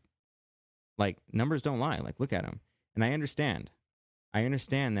if you, numbers don't lie. Look at them. And I understand. I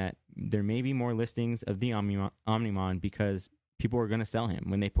understand that there may be more listings of the Omnimon because people are going to sell him.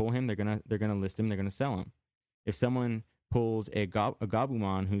 When they pull him, they're gonna list him. They're gonna sell him. If someone pulls a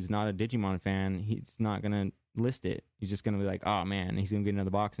Gabumon who's not a Digimon fan, he's not gonna list it. He's just gonna be like, oh man, he's gonna get another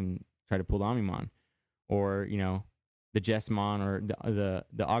box and try to pull the Omnimon, or the Jessmon or the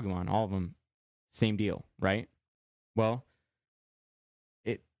Agumon. All of them, same deal, right? Well,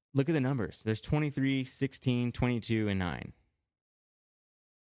 look at the numbers. There's 23, 16, 22, and 9.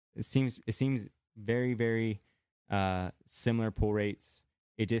 It seems very, very similar pull rates.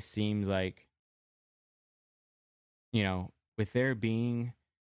 It just seems like, with there being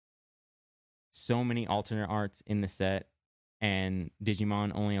so many alternate arts in the set and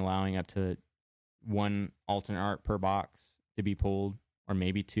Digimon only allowing up to one alternate art per box to be pulled, or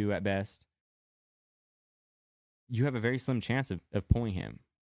maybe 2 at best, you have a very slim chance of pulling him.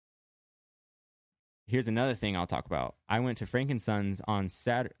 Here's another thing I'll talk about. I went to Frankensons on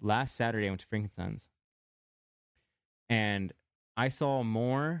last Saturday. I went to Frankensons, and I saw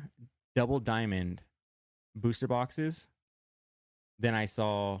more double diamond booster boxes than I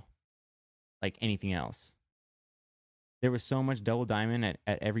saw like anything else. There was so much double diamond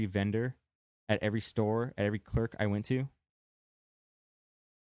at every vendor, at every store, at every clerk I went to.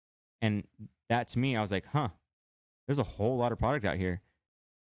 And that, to me, I was like, there's a whole lot of product out here.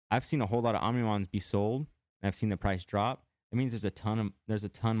 I've seen a whole lot of Omnimons be sold, and I've seen the price drop. It means there's a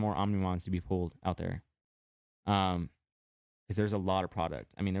ton more Omnimons to be pulled out there. Because there's a lot of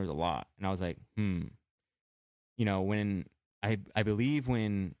product. I mean, there was a lot. And I was like, when I believe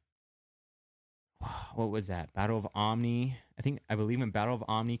when, what was that? Battle of Omni. I believe when Battle of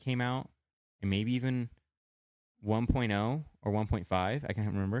Omni came out, and maybe even 1.0 or 1.5. I can't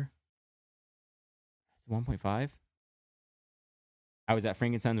remember. It's 1.5. I was at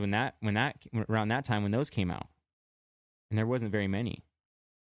Frankensons when around that time when those came out, and there wasn't very many.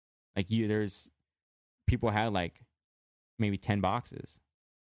 Like there's people had like maybe 10 boxes,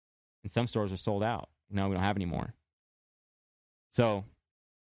 and some stores are sold out. No, we don't have any more. So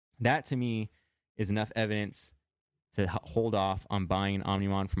that to me is enough evidence to hold off on buying an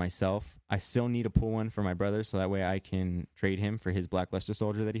Omnimon for myself. I still need to pull one for my brother, so that way I can trade him for his Black Luster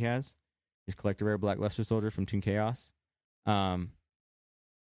Soldier that he has, his Collector Rare Black Luster Soldier from Toon Chaos.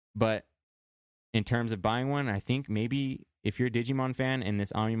 But in terms of buying one, I think maybe if you're a Digimon fan and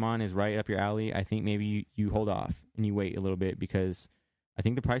this Omnimon is right up your alley, I think maybe you hold off and you wait a little bit, because I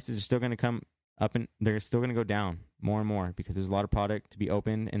think the prices are still going to come up and they're still going to go down more and more, because there's a lot of product to be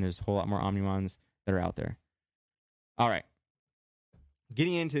opened and there's a whole lot more Omnimons that are out there. All right.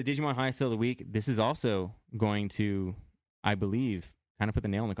 Getting into the Digimon High Sale of the Week, this is also going to, I believe, kind of put the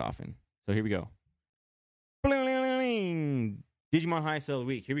nail in the coffin. So here we go. Digimon High Sale of the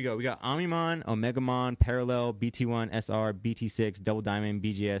Week. Here we go. We got Omnimon, Omegamon, Parallel, BT1, SR, BT6, Double Diamond,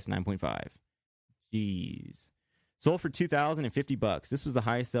 BGS 9.5. Jeez. Sold for $2,050. This was the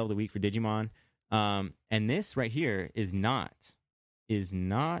highest sale of the week for Digimon. And this right here is not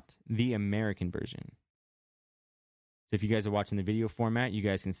the American version. So if you guys are watching the video format, you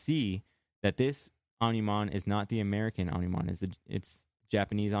guys can see that this Omnimon is not the American Omnimon. It's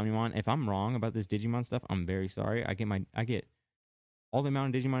Japanese Omnimon. If I'm wrong about this Digimon stuff, I'm very sorry. I get all the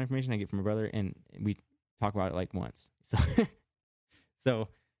amount of Digimon information I get from my brother, and we talk about it like once. So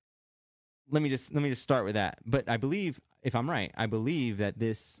let me just start with that. But I believe, if I'm right, I believe that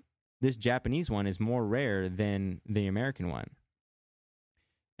this Japanese one is more rare than the American one.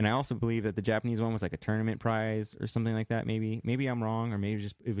 And I also believe that the Japanese one was like a tournament prize or something like that. Maybe I'm wrong, or maybe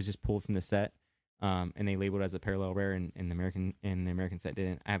it was just pulled from the set, and they labeled it as a parallel rare, and the American set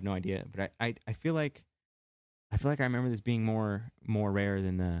didn't. I have no idea, but I feel like I remember this being more rare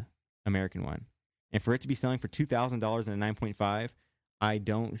than the American one. And for it to be selling for $2,000 and a 9.5, I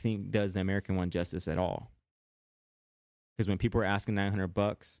don't think does the American one justice at all. Because when people are asking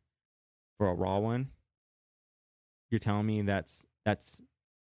 $900 for a raw one, you're telling me that's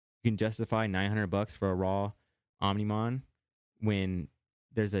you can justify $900 for a raw Omnimon when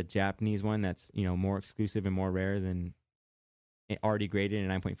there's a Japanese one that's more exclusive and more rare than it already graded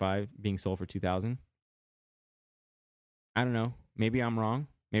in 9.5 being sold for $2,000. I don't know. Maybe I'm wrong.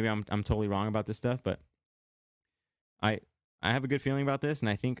 Maybe I'm totally wrong about this stuff, but I have a good feeling about this, and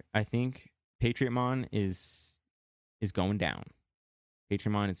I think Patriotmon is going down.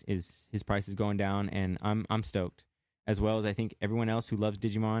 Patriotmon is his price is going down, and I'm stoked. As well as I think everyone else who loves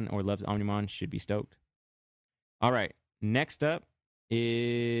Digimon or loves Omnimon should be stoked. All right, next up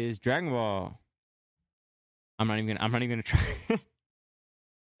is Dragon Ball. I'm not even gonna try.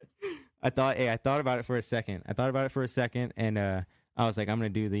 I thought about it for a second. And I was like, I'm gonna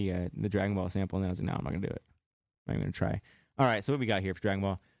do the Dragon Ball sample, and then I was like, no, I'm not gonna do it. I'm going to try. All right, so what we got here for Dragon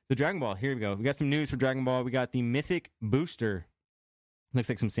Ball? The Dragon Ball, here we go. We got some news for Dragon Ball. We got the Mythic Booster. Looks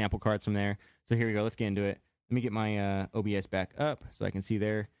like some sample cards from there. So here we go. Let's get into it. Let me get my OBS back up so I can see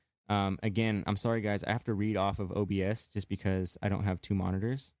there. Again, I'm sorry, guys. I have to read off of OBS just because I don't have two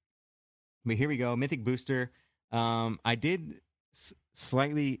monitors. But here we go. Mythic Booster. I did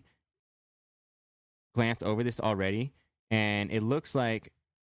slightly glance over this already, and it looks like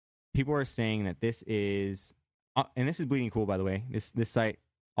people are saying that this is... and this is Bleeding Cool, by the way. This site,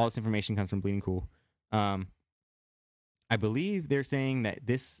 all this information comes from Bleeding Cool. I believe they're saying that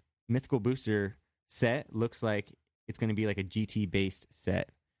this Mythical Booster set looks like it's going to be like a GT-based set.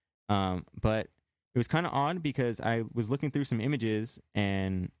 But it was kind of odd because I was looking through some images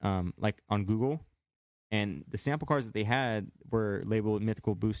and like on Google, and the sample cards that they had were labeled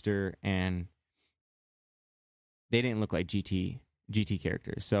Mythical Booster, and they didn't look like GT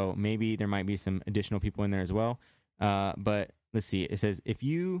characters. So maybe there might be some additional people in there as well. But let's see. It says, if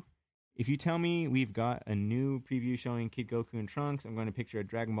you tell me we've got a new preview showing Kid Goku and Trunks, I'm going to picture a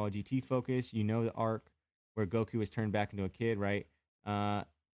Dragon Ball GT focus. You know the arc where Goku was turned back into a kid, right?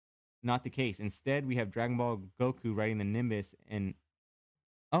 Not the case. Instead, we have Dragon Ball Goku riding the Nimbus and...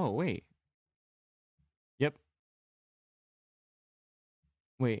 Oh, wait. Yep.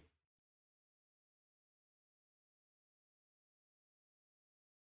 Wait.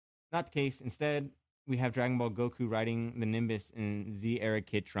 Not the case. Instead, we have Dragon Ball Goku riding the Nimbus and Z-era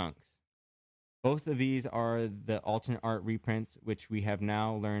Kid Trunks. Both of these are the alternate art reprints, which we have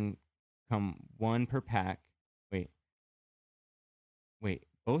now learned come one per pack. Wait.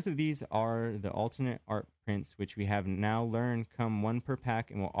 Both of these are the alternate art prints, which we have now learned come one per pack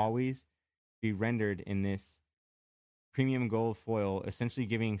and will always be rendered in this premium gold foil, essentially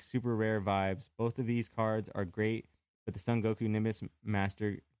giving super rare vibes. Both of these cards are great, but the Son Goku Nimbus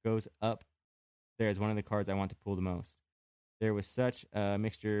Master goes up there as one of the cards I want to pull the most. There was such a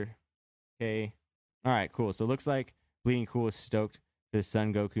mixture. Okay. All right, cool. So it looks like Bleeding Cool is stoked for the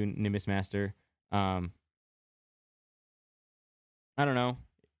Son Goku Nimbus Master. I don't know.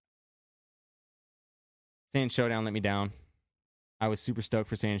 Saiyan Showdown let me down. I was super stoked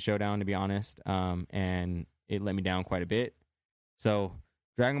for Saiyan Showdown, to be honest, and it let me down quite a bit. So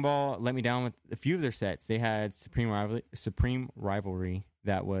Dragon Ball let me down with a few of their sets. They had Supreme Rivalry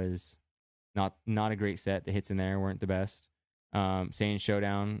that was not a great set. The hits in there weren't the best. Saiyan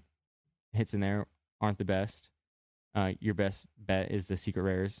Showdown hits in there aren't the best. Your best bet is the Secret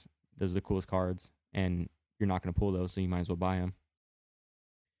Rares. Those are the coolest cards, and you're not going to pull those, so you might as well buy them.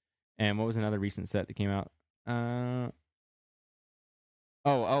 And what was another recent set that came out?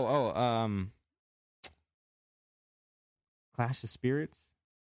 Clash of Spirits?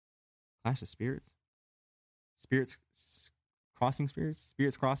 Spirits Crossing Spirits?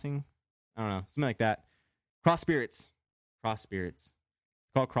 Spirits Crossing? I don't know. Something like that. Cross Spirits. It's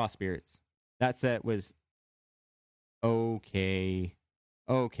called Cross Spirits. That set was okay.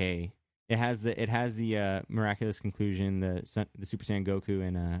 It has the Miraculous Conclusion, the Super Saiyan Goku,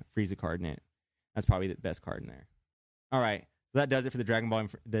 and Frieza card in it. That's probably the best card in there. All right, so that does it for the Dragon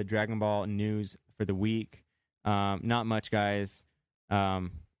Ball news for the week. Not much, guys. It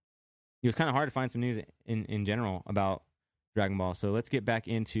was kind of hard to find some news in general about Dragon Ball. So let's get back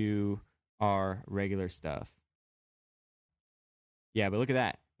into our regular stuff. Yeah, but look at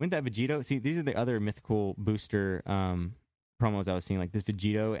that. Wouldn't that Vegito? See, these are the other mythical booster promos I was seeing, like this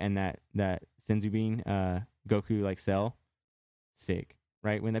Vegito and that Senzu Bean Goku like Cell. Sick,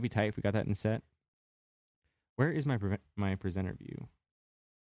 right? Wouldn't that be tight if we got that in the set? Where is my presenter view?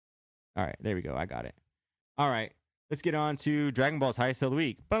 All right, there we go. I got it. All right, let's get on to Dragon Ball's highest sell of the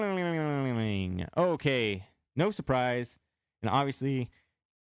week. Okay, no surprise, and obviously,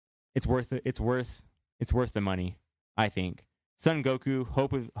 it's worth it. It's worth the money, I think. Son Goku,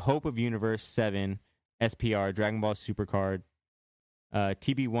 Hope of Universe 7 SPR Dragon Ball Super Card,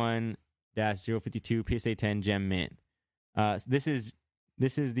 TB1-052 PSA 10 Gem Mint. This is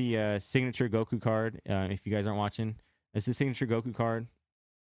the signature Goku card. If you guys aren't watching, this is the signature Goku card.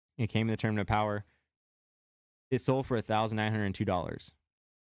 It came in the Tournament of Power. It sold for $1,902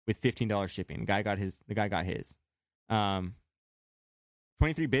 with $15 shipping. The guy got his.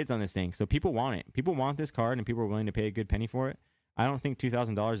 23 bids on this thing, so people want it. People want this card, and people are willing to pay a good penny for it. I don't think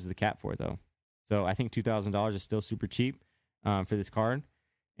 $2,000 is the cap for it, though. So I think $2,000 is still super cheap for this card,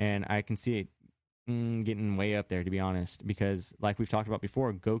 and I can see it getting way up there, to be honest, because like we've talked about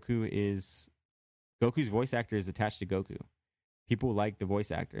before, Goku's voice actor is attached to Goku. People like the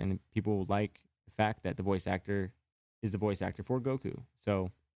voice actor, and people like the fact that the voice actor is the voice actor for Goku.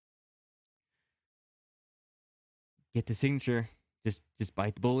 So get the signature. Just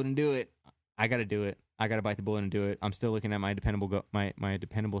bite the bullet and do it. I got to do it. I got to bite the bullet and do it. I'm still looking at my dependable my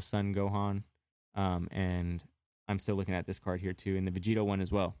dependable son Gohan, and I'm still looking at this card here too, and the Vegeta one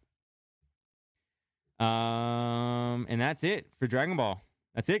as well. And that's it for Dragon Ball.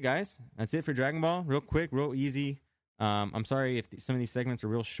 That's it, guys. That's it for Dragon Ball. Real quick, real easy. I'm sorry if some of these segments are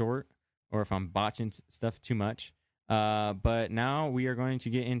real short or if I'm botching stuff too much. But now we are going to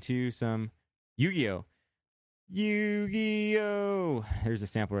get into some Yu-Gi-Oh! Yu-Gi-Oh! There's a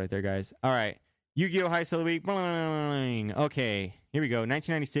sample right there, guys. All right. Yu-Gi-Oh! High Sell of the Week. Bling. Okay, here we go.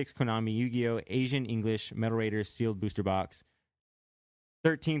 1996 Konami Yu-Gi-Oh! Asian English Metal Raiders sealed booster box.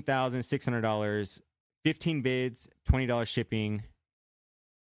 $13,600. 15 bids, $20 shipping.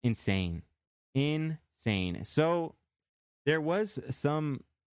 Insane. So there was some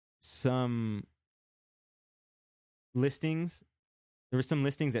listings. There were some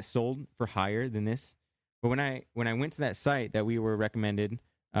listings that sold for higher than this. But when I went to that site that we were recommended,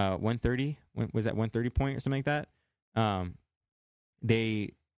 130, was that 130 point or something like that?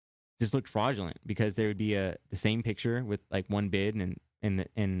 They just looked fraudulent because there would be the same picture with like one bid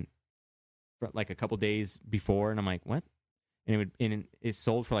and like a couple days before, and I'm like, what? And it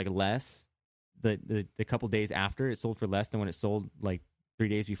sold for like less. The couple days after, it sold for less than when it sold like 3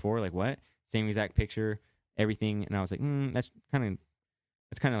 days before. Like, what? Same exact picture, everything. And I was like, that's kind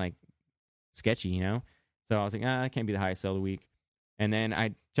of like sketchy, you know? So I was like, that can't be the highest sell of the week. And then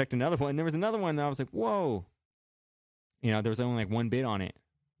I checked another one. And there was another one. And I was like, whoa. You know, there was only like one bid on it.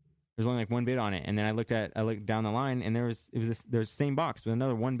 There's only like one bid on it. And then I looked down the line, and there's the same box with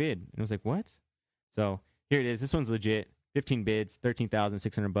another one bid. And I was like, what? So here it is. This one's legit. 15 bids,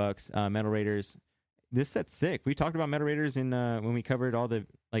 $13,600. Metal Raiders. This set's sick. We talked about Metal Raiders in when we covered all the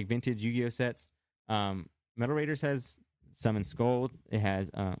like vintage Yu-Gi-Oh sets. Metal Raiders has Summon Skull. It has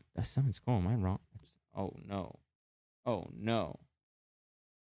a Summon Skull. Am I wrong? Oh no.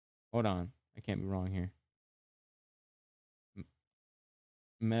 Hold on. I can't be wrong here.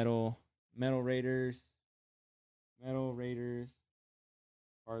 Metal Raiders.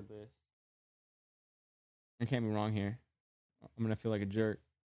 Card list. I can't be wrong here. I'm going to feel like a jerk.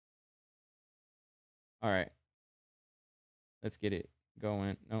 All right. Let's get it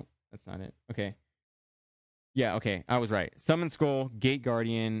going. Nope, that's not it. Okay. Yeah, okay. I was right. Summon Skull, Gate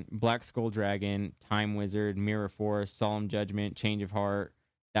Guardian, Black Skull Dragon, Time Wizard, Mirror Force, Solemn Judgment, Change of Heart,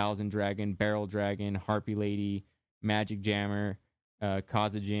 Thousand Dragon, Barrel Dragon, Harpy Lady, Magic Jammer,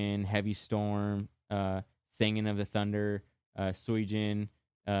 Kazajin, Heavy Storm, Singing of the Thunder, Suijin,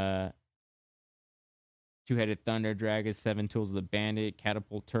 Two-Headed Thunder Dragon, Seven Tools of the Bandit,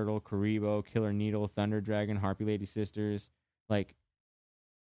 Catapult Turtle, Karibo, Killer Needle, Thunder Dragon, Harpy Lady Sisters. Like,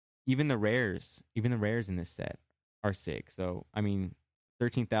 even the rares in this set are sick. So, I mean,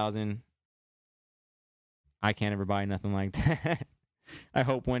 13,000. I can't ever buy nothing like that. I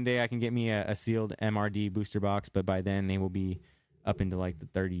hope one day I can get me a sealed MRD booster box, but by then they will be up into like the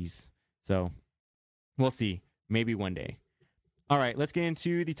 30s. So, we'll see. Maybe one day. All right, let's get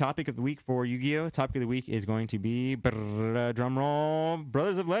into the topic of the week for Yu-Gi-Oh! Topic of the week is going to be, drum roll,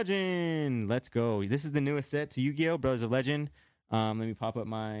 Brothers of Legend. Let's go. This is the newest set to Yu-Gi-Oh! Brothers of Legend. Let me pop up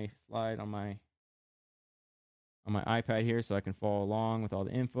my slide on my iPad here so I can follow along with all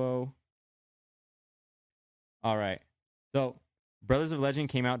the info. All right. So, Brothers of Legend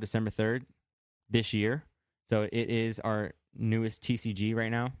came out December 3rd this year. So, it is our newest TCG right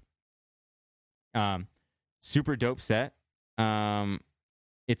now. Super dope set.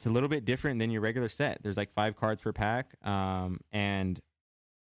 It's a little bit different than your regular set. There's like 5 cards per pack. And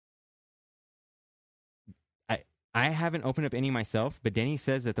I haven't opened up any myself, but Denny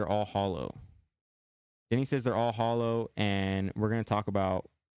says that they're all hollow. Denny says they're all hollow, and we're going to talk about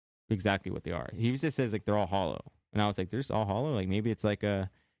exactly what they are. He just says like they're all hollow. And I was like, they're just all hollow? Like maybe it's like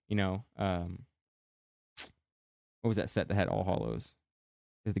a, what was that set that had all hollows?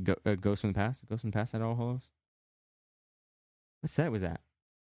 Is the Ghost from the Past? Ghost from the Past had all hollows? What set was that?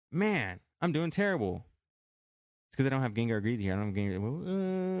 Man, I'm doing terrible. It's because I don't have Gengar Greasy here. I don't have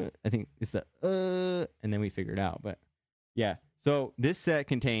Gengar. I think it's the and then we figure it out. But yeah, so this set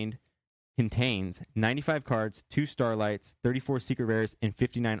contains 95 cards, 2 Starlights, 34 Secret Rares, and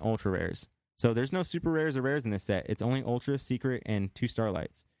 59 Ultra Rares. So there's no Super Rares or Rares in this set. It's only Ultra, Secret, and 2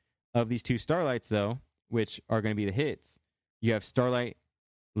 Starlights. Of these 2 Starlights, though, which are going to be the hits, you have Starlight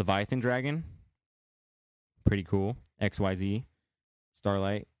Leviathan Dragon. Pretty cool. XYZ.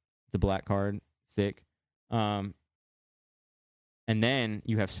 Starlight. It's a black card. Sick. And then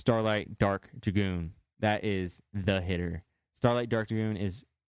you have Starlight Dark Dragoon. That is the hitter. Starlight Dark Dragoon is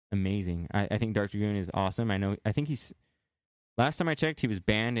amazing. I think Dark Dragoon is awesome. I think he's... Last time I checked, he was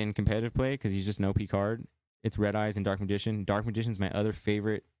banned in competitive play because he's just an OP card. It's Red Eyes and Dark Magician. Dark Magician's my other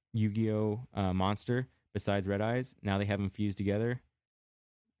favorite Yu-Gi-Oh monster besides Red Eyes. Now they have him fused together,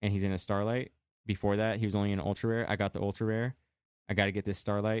 and he's in a Starlight. Before that, he was only an Ultra Rare. I got the Ultra Rare. I got to get this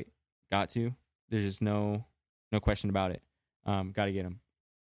Starlight. Got to. There's just no question about it. Got to get him.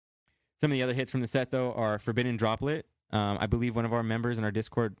 Some of the other hits from the set, though, are Forbidden Droplet. I believe one of our members in our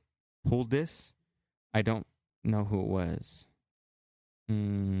Discord pulled this. I don't know who it was.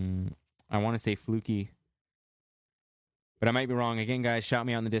 I want to say Fluky, but I might be wrong. Again, guys, shout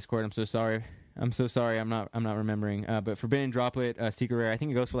me out in the Discord. I'm so sorry. I'm not remembering. But Forbidden Droplet, Secret Rare. I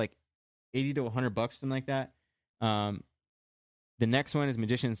think it goes for like $80 to $100, something like that. The next one is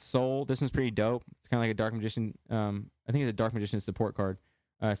Magician's Soul. This one's pretty dope. It's kind of like a Dark Magician. I think it's a Dark Magician support card.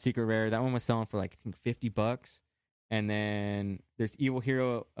 Secret Rare. That one was selling for like, I think, $50. And then there's Evil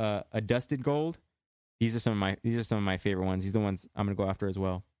Hero, a Dusted Gold. These are some of my favorite ones. These are the ones I'm gonna go after as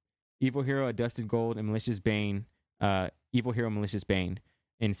well. Evil Hero, a Dusted Gold, and Malicious Bane. Evil Hero, Malicious Bane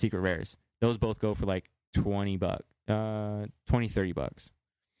in Secret Rares. Those both go for like $20, $30.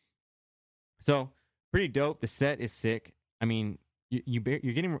 So pretty dope. The set is sick. I mean, you're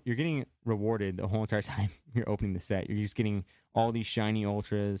getting rewarded the whole entire time you're opening the set. You're just getting all these shiny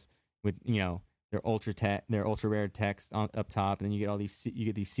ultras with, you know, their ultra rare text up top, and then you get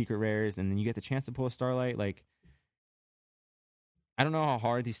these secret rares, and then you get the chance to pull a Starlight. Like, I don't know how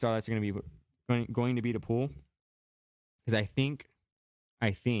hard these Starlights are going to be to pull, because I think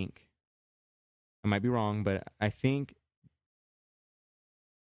I might be wrong, but I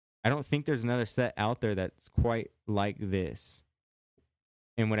don't think there's another set out there that's quite like this.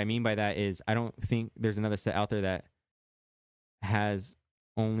 And what I mean by that is, I don't think there's another set out there that has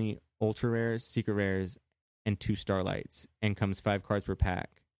only ultra rares, secret rares, and 2 Starlights, and comes 5 cards per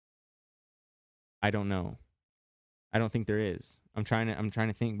pack. I don't know. I don't think there is. I'm trying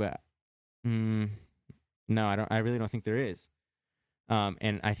to think, but no, I really don't think there is.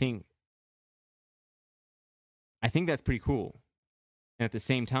 And I think that's pretty cool. And at the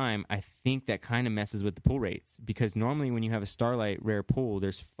same time, I think that kind of messes with the pull rates, because normally when you have a Starlight rare pull,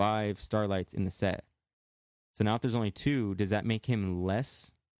 there's 5 Starlights in the set. So now if there's only 2, does that make him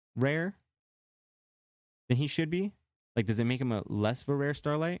less rare than he should be? Like, does it make him a less of a rare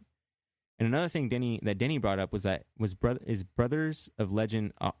Starlight? And another thing Denny brought up was Brothers of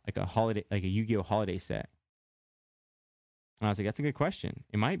Legend like a Yu-Gi-Oh holiday set. And I was like, that's a good question.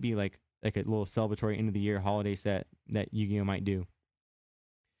 It might be like a little celebratory end of the year holiday set that Yu-Gi-Oh might do.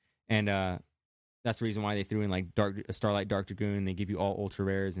 And that's the reason why they threw in like Starlight Dark Dragoon. They give you all ultra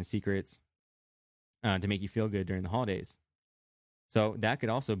rares and secrets to make you feel good during the holidays. So that could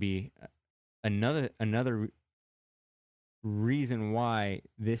also be another reason why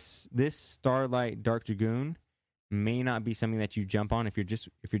this Starlight Dark Dragoon may not be something that you jump on if you're just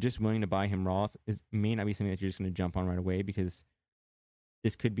willing to buy him raw. May not be something that you're just going to jump on right away, because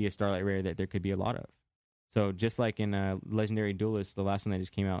this could be a Starlight rare that there could be a lot of. So just like in Legendary Duelist, the last one that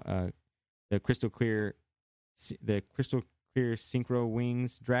just came out, the Crystal Clear Synchro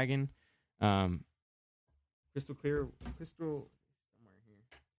Wings Dragon, Crystal somewhere here.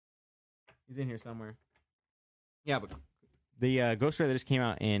 He's in here somewhere. Yeah, but the Ghost Rare that just came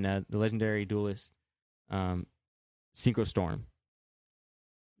out in the Legendary Duelist, Synchro Storm.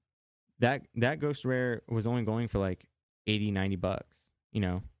 That Ghost Rare was only going for like $80-$90, you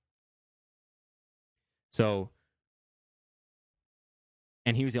know. So,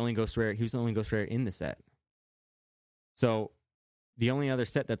 and he was the only Ghost Rare. He was the only Ghost Rare in the set. So, the only other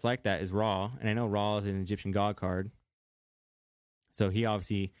set that's like that is Ra, and I know Ra is an Egyptian God card. So he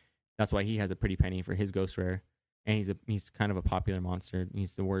obviously, that's why he has a pretty penny for his Ghost Rare, and he's kind of a popular monster.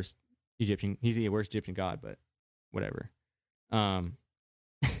 He's the worst Egyptian. He's the worst Egyptian god, but whatever. But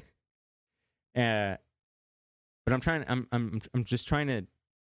I'm just trying to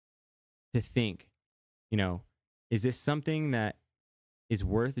think. You know, is this something that is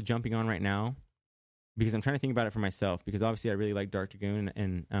worth jumping on right now? Because I'm trying to think about it for myself, because obviously I really like Dark Dragoon,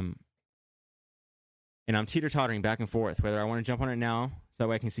 and I'm teeter-tottering back and forth whether I want to jump on it now so that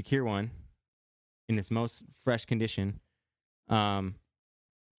way I can secure one in its most fresh condition, or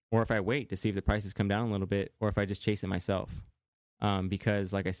if I wait to see if the prices come down a little bit, or if I just chase it myself.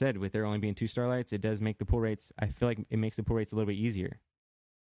 Because like I said, with there only being 2 Starlights, it does make the pull rates, I feel like it makes the pull rates a little bit easier.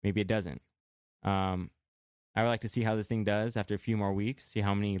 Maybe it doesn't. I would like to see how this thing does after a few more weeks, see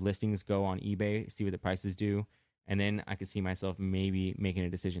how many listings go on eBay, see what the prices do, and then I could see myself maybe making a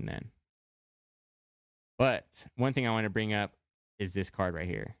decision then. But one thing I want to bring up is this card right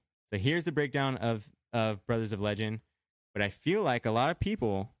here. So here's the breakdown of Brothers of Legend, but I feel like a lot of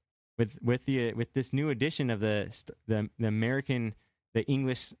people with this new edition of the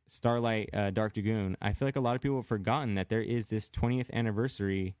English Starlight Dark Dragoon, I feel like a lot of people have forgotten that there is this 20th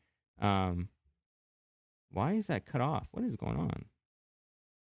anniversary Why is that cut off? What is going on?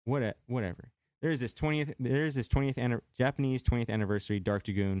 Whatever. There's this 20th Japanese 20th anniversary Dark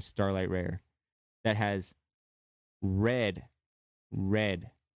Dragoon Starlight Rare that has red.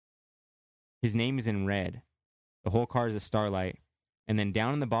 His name is in red. The whole card is a starlight. And then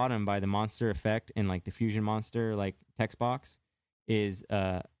down in the bottom by the monster effect and like the fusion monster like text box is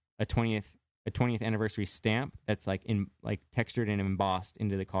a 20th anniversary stamp that's like textured and embossed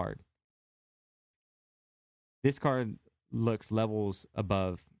into the card. This card looks levels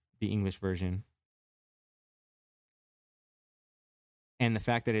above the English version. And the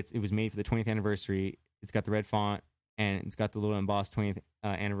fact that it was made for the 20th anniversary, it's got the red font and it's got the little embossed 20th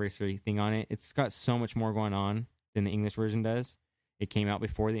anniversary thing on it. It's got so much more going on than the English version does. It came out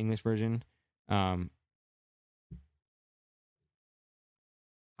before the English version. I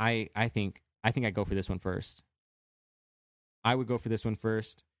think I'd go for this one first. I would go for this one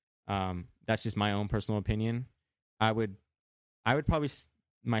first. That's just my own personal opinion. I would probably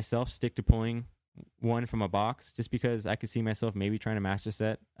myself stick to pulling one from a box just because I could see myself maybe trying to master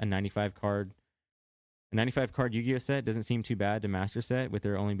set a 95 card Yu-Gi-Oh set. Doesn't seem too bad to master set with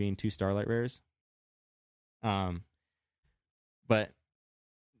there only being 2 Starlight Rares. But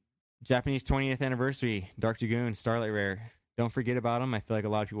Japanese 20th anniversary Dark Dragoon Starlight Rare. Don't forget about them. I feel like a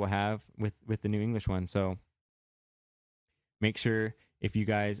lot of people have with the new English one. So make sure if you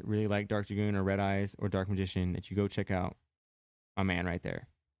guys really like Dark Dragoon or Red Eyes or Dark Magician that you go check out my man right there.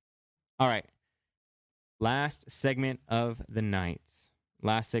 All right. Last segment of the night.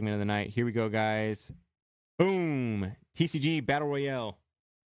 Here we go, guys. Boom. TCG Battle Royale.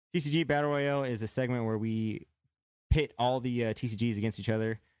 TCG Battle Royale is a segment where we pit all the TCGs against each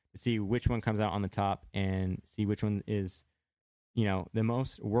other to see which one comes out on the top and see which one is, the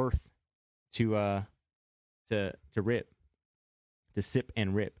most worth to rip, to sip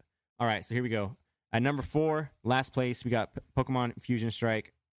and rip. All right, so here we go. At number 4, last place, we got Pokemon Fusion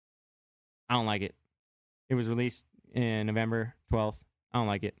Strike. I don't like it. It was released in November 12th. I don't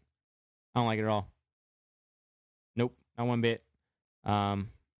like it. I don't like it at all. Nope, not one bit. The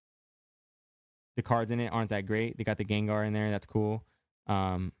cards in it aren't that great. They got the Gengar in there. That's cool.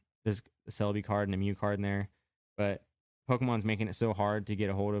 There's a Celebi card and a Mew card in there. But Pokemon's making it so hard to get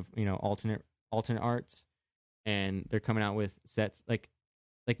a hold of, alternate arts. And they're coming out with sets like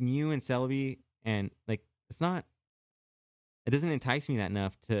Mew and Celebi. And it doesn't entice me that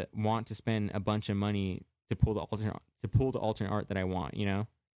enough to want to spend a bunch of money to pull the alternate art that I want,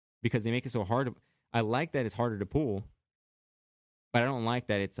 because they make it so hard. I like that it's harder to pull, but I don't like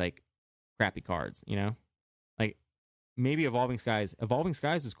that it's like crappy cards, like maybe Evolving Skies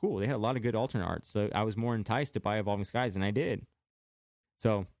was cool. They had a lot of good alternate arts. So I was more enticed to buy Evolving Skies than I did.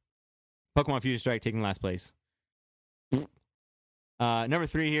 So Pokemon Fusion Strike taking last place. Number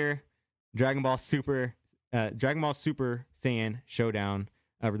 3 here, Dragon Ball Super Saiyan Showdown,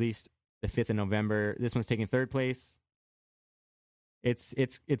 released the 5th of November. This one's taking 3rd place.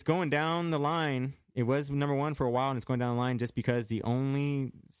 It's going down the line. It was number 1 for a while, and it's going down the line just because the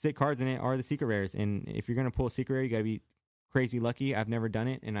only sick cards in it are the secret rares. And if you're gonna pull a secret rare, you gotta be crazy lucky. I've never done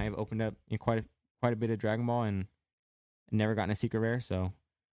it, and I've opened up quite a bit of Dragon Ball and never gotten a secret rare, so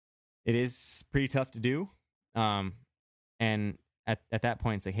it is pretty tough to do. And at that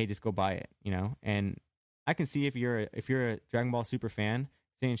point, it's like, hey, just go buy it, And I can see if you're a Dragon Ball Super fan,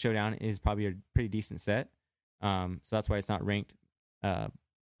 Saiyan Showdown is probably a pretty decent set. So that's why it's not ranked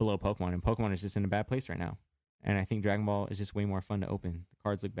below Pokemon. And Pokemon is just in a bad place right now. And I think Dragon Ball is just way more fun to open. The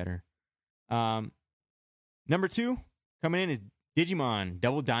cards look better. Number 2 coming in is Digimon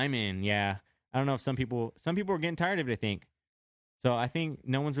Double Diamond. Yeah, I don't know if some people are getting tired of it, I think. So I think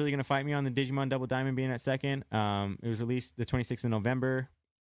no one's really going to fight me on the Digimon Double Diamond being at second. It was released the 26th of November.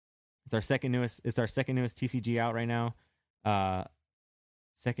 It's our second newest TCG out right now.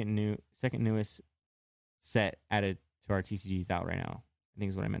 Second newest set added to our TCGs out right now, I think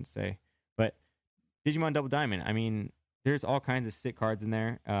is what I meant to say. But Digimon Double Diamond, I mean, there's all kinds of sick cards in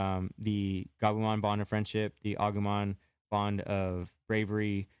there. The Gabumon Bond of Friendship, the Agumon Bond of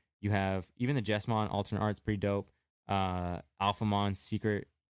Bravery. You have even the Jesmon alternate art's pretty dope. Alphamon Secret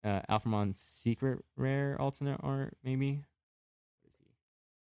Rare alternate art, maybe. What is he?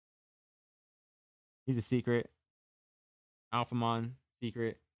 He's a secret. Alphamon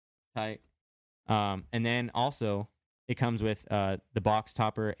Secret type. And then also it comes with the box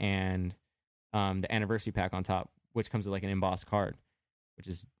topper and the anniversary pack on top, which comes with like an embossed card, which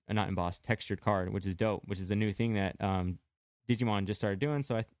is not embossed, textured card, which is dope, which is a new thing that Digimon just started doing.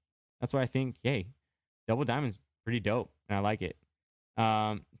 So that's why I think, yay, Double Diamond's pretty dope, and I like it.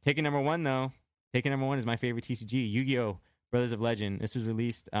 Taking number 1 though. Taking number 1 is my favorite TCG, Yu-Gi-Oh! Brothers of Legend. This was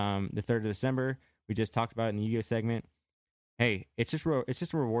released the 3rd of December. We just talked about it in the Yu-Gi-Oh segment. Hey, it's just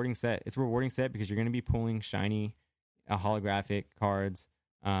a rewarding set. It's a rewarding set because you're going to be pulling shiny, holographic cards.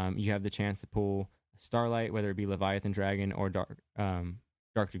 You have the chance to pull Starlight, whether it be Leviathan Dragon or Dark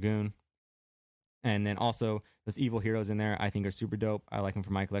Dragoon. And then also those evil heroes in there I think are super dope. I like them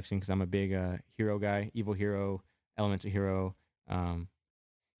for my collection because I'm a big hero guy. Evil hero, elemental hero.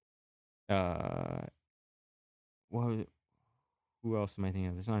 Who else am I thinking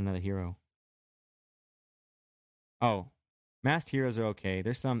of? There's not another hero. Oh, masked heroes are okay.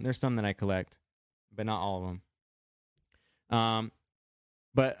 There's some that I collect, but not all of them.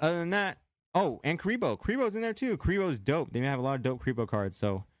 But other than that, and Karibo. Karibo's in there too. Karibo's dope. They have a lot of dope Karibo cards.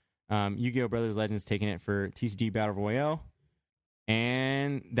 So Yu-Gi-Oh! Brothers Legends taking it for TCG Battle Royale.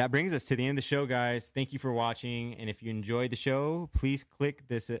 And that brings us to the end of the show, guys. Thank you for watching. And if you enjoyed the show, please click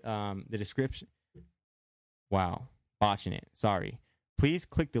this the description. Wow, botching it. Sorry. Please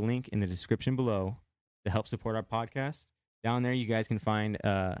click the link in the description below to help support our podcast. Down there, you guys can find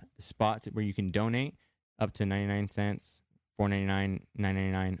the spot where you can donate up to 99 cents, $4.99,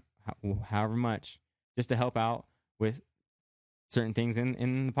 $9.99, however much, just to help out with certain things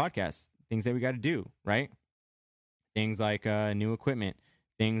in the podcast, things that we got to do, right? Things like new equipment,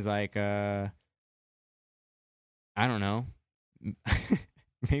 things like, I don't know,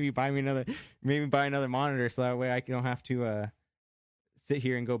 maybe buy another monitor so that way I don't have to sit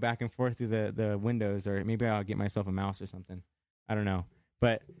here and go back and forth through the windows, or maybe I'll get myself a mouse or something. I don't know.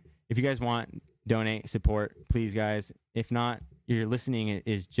 But if you guys want, donate, support, please, guys. If not, your listening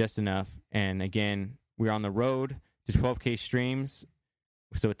is just enough. And again, we're on the road to 12K streams.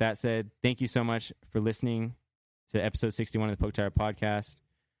 So with that said, thank you so much for listening to episode 61 of the PokeTower Podcast.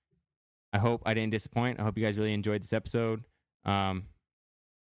 I hope I didn't disappoint. I hope you guys really enjoyed this episode.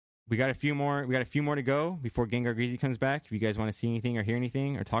 We got a few more to go before Gengar Greasy comes back. If you guys want to see anything or hear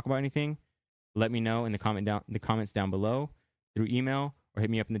anything or talk about anything, let me know in the comments down below through email or hit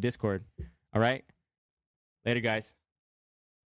me up in the Discord. All right? Later, guys.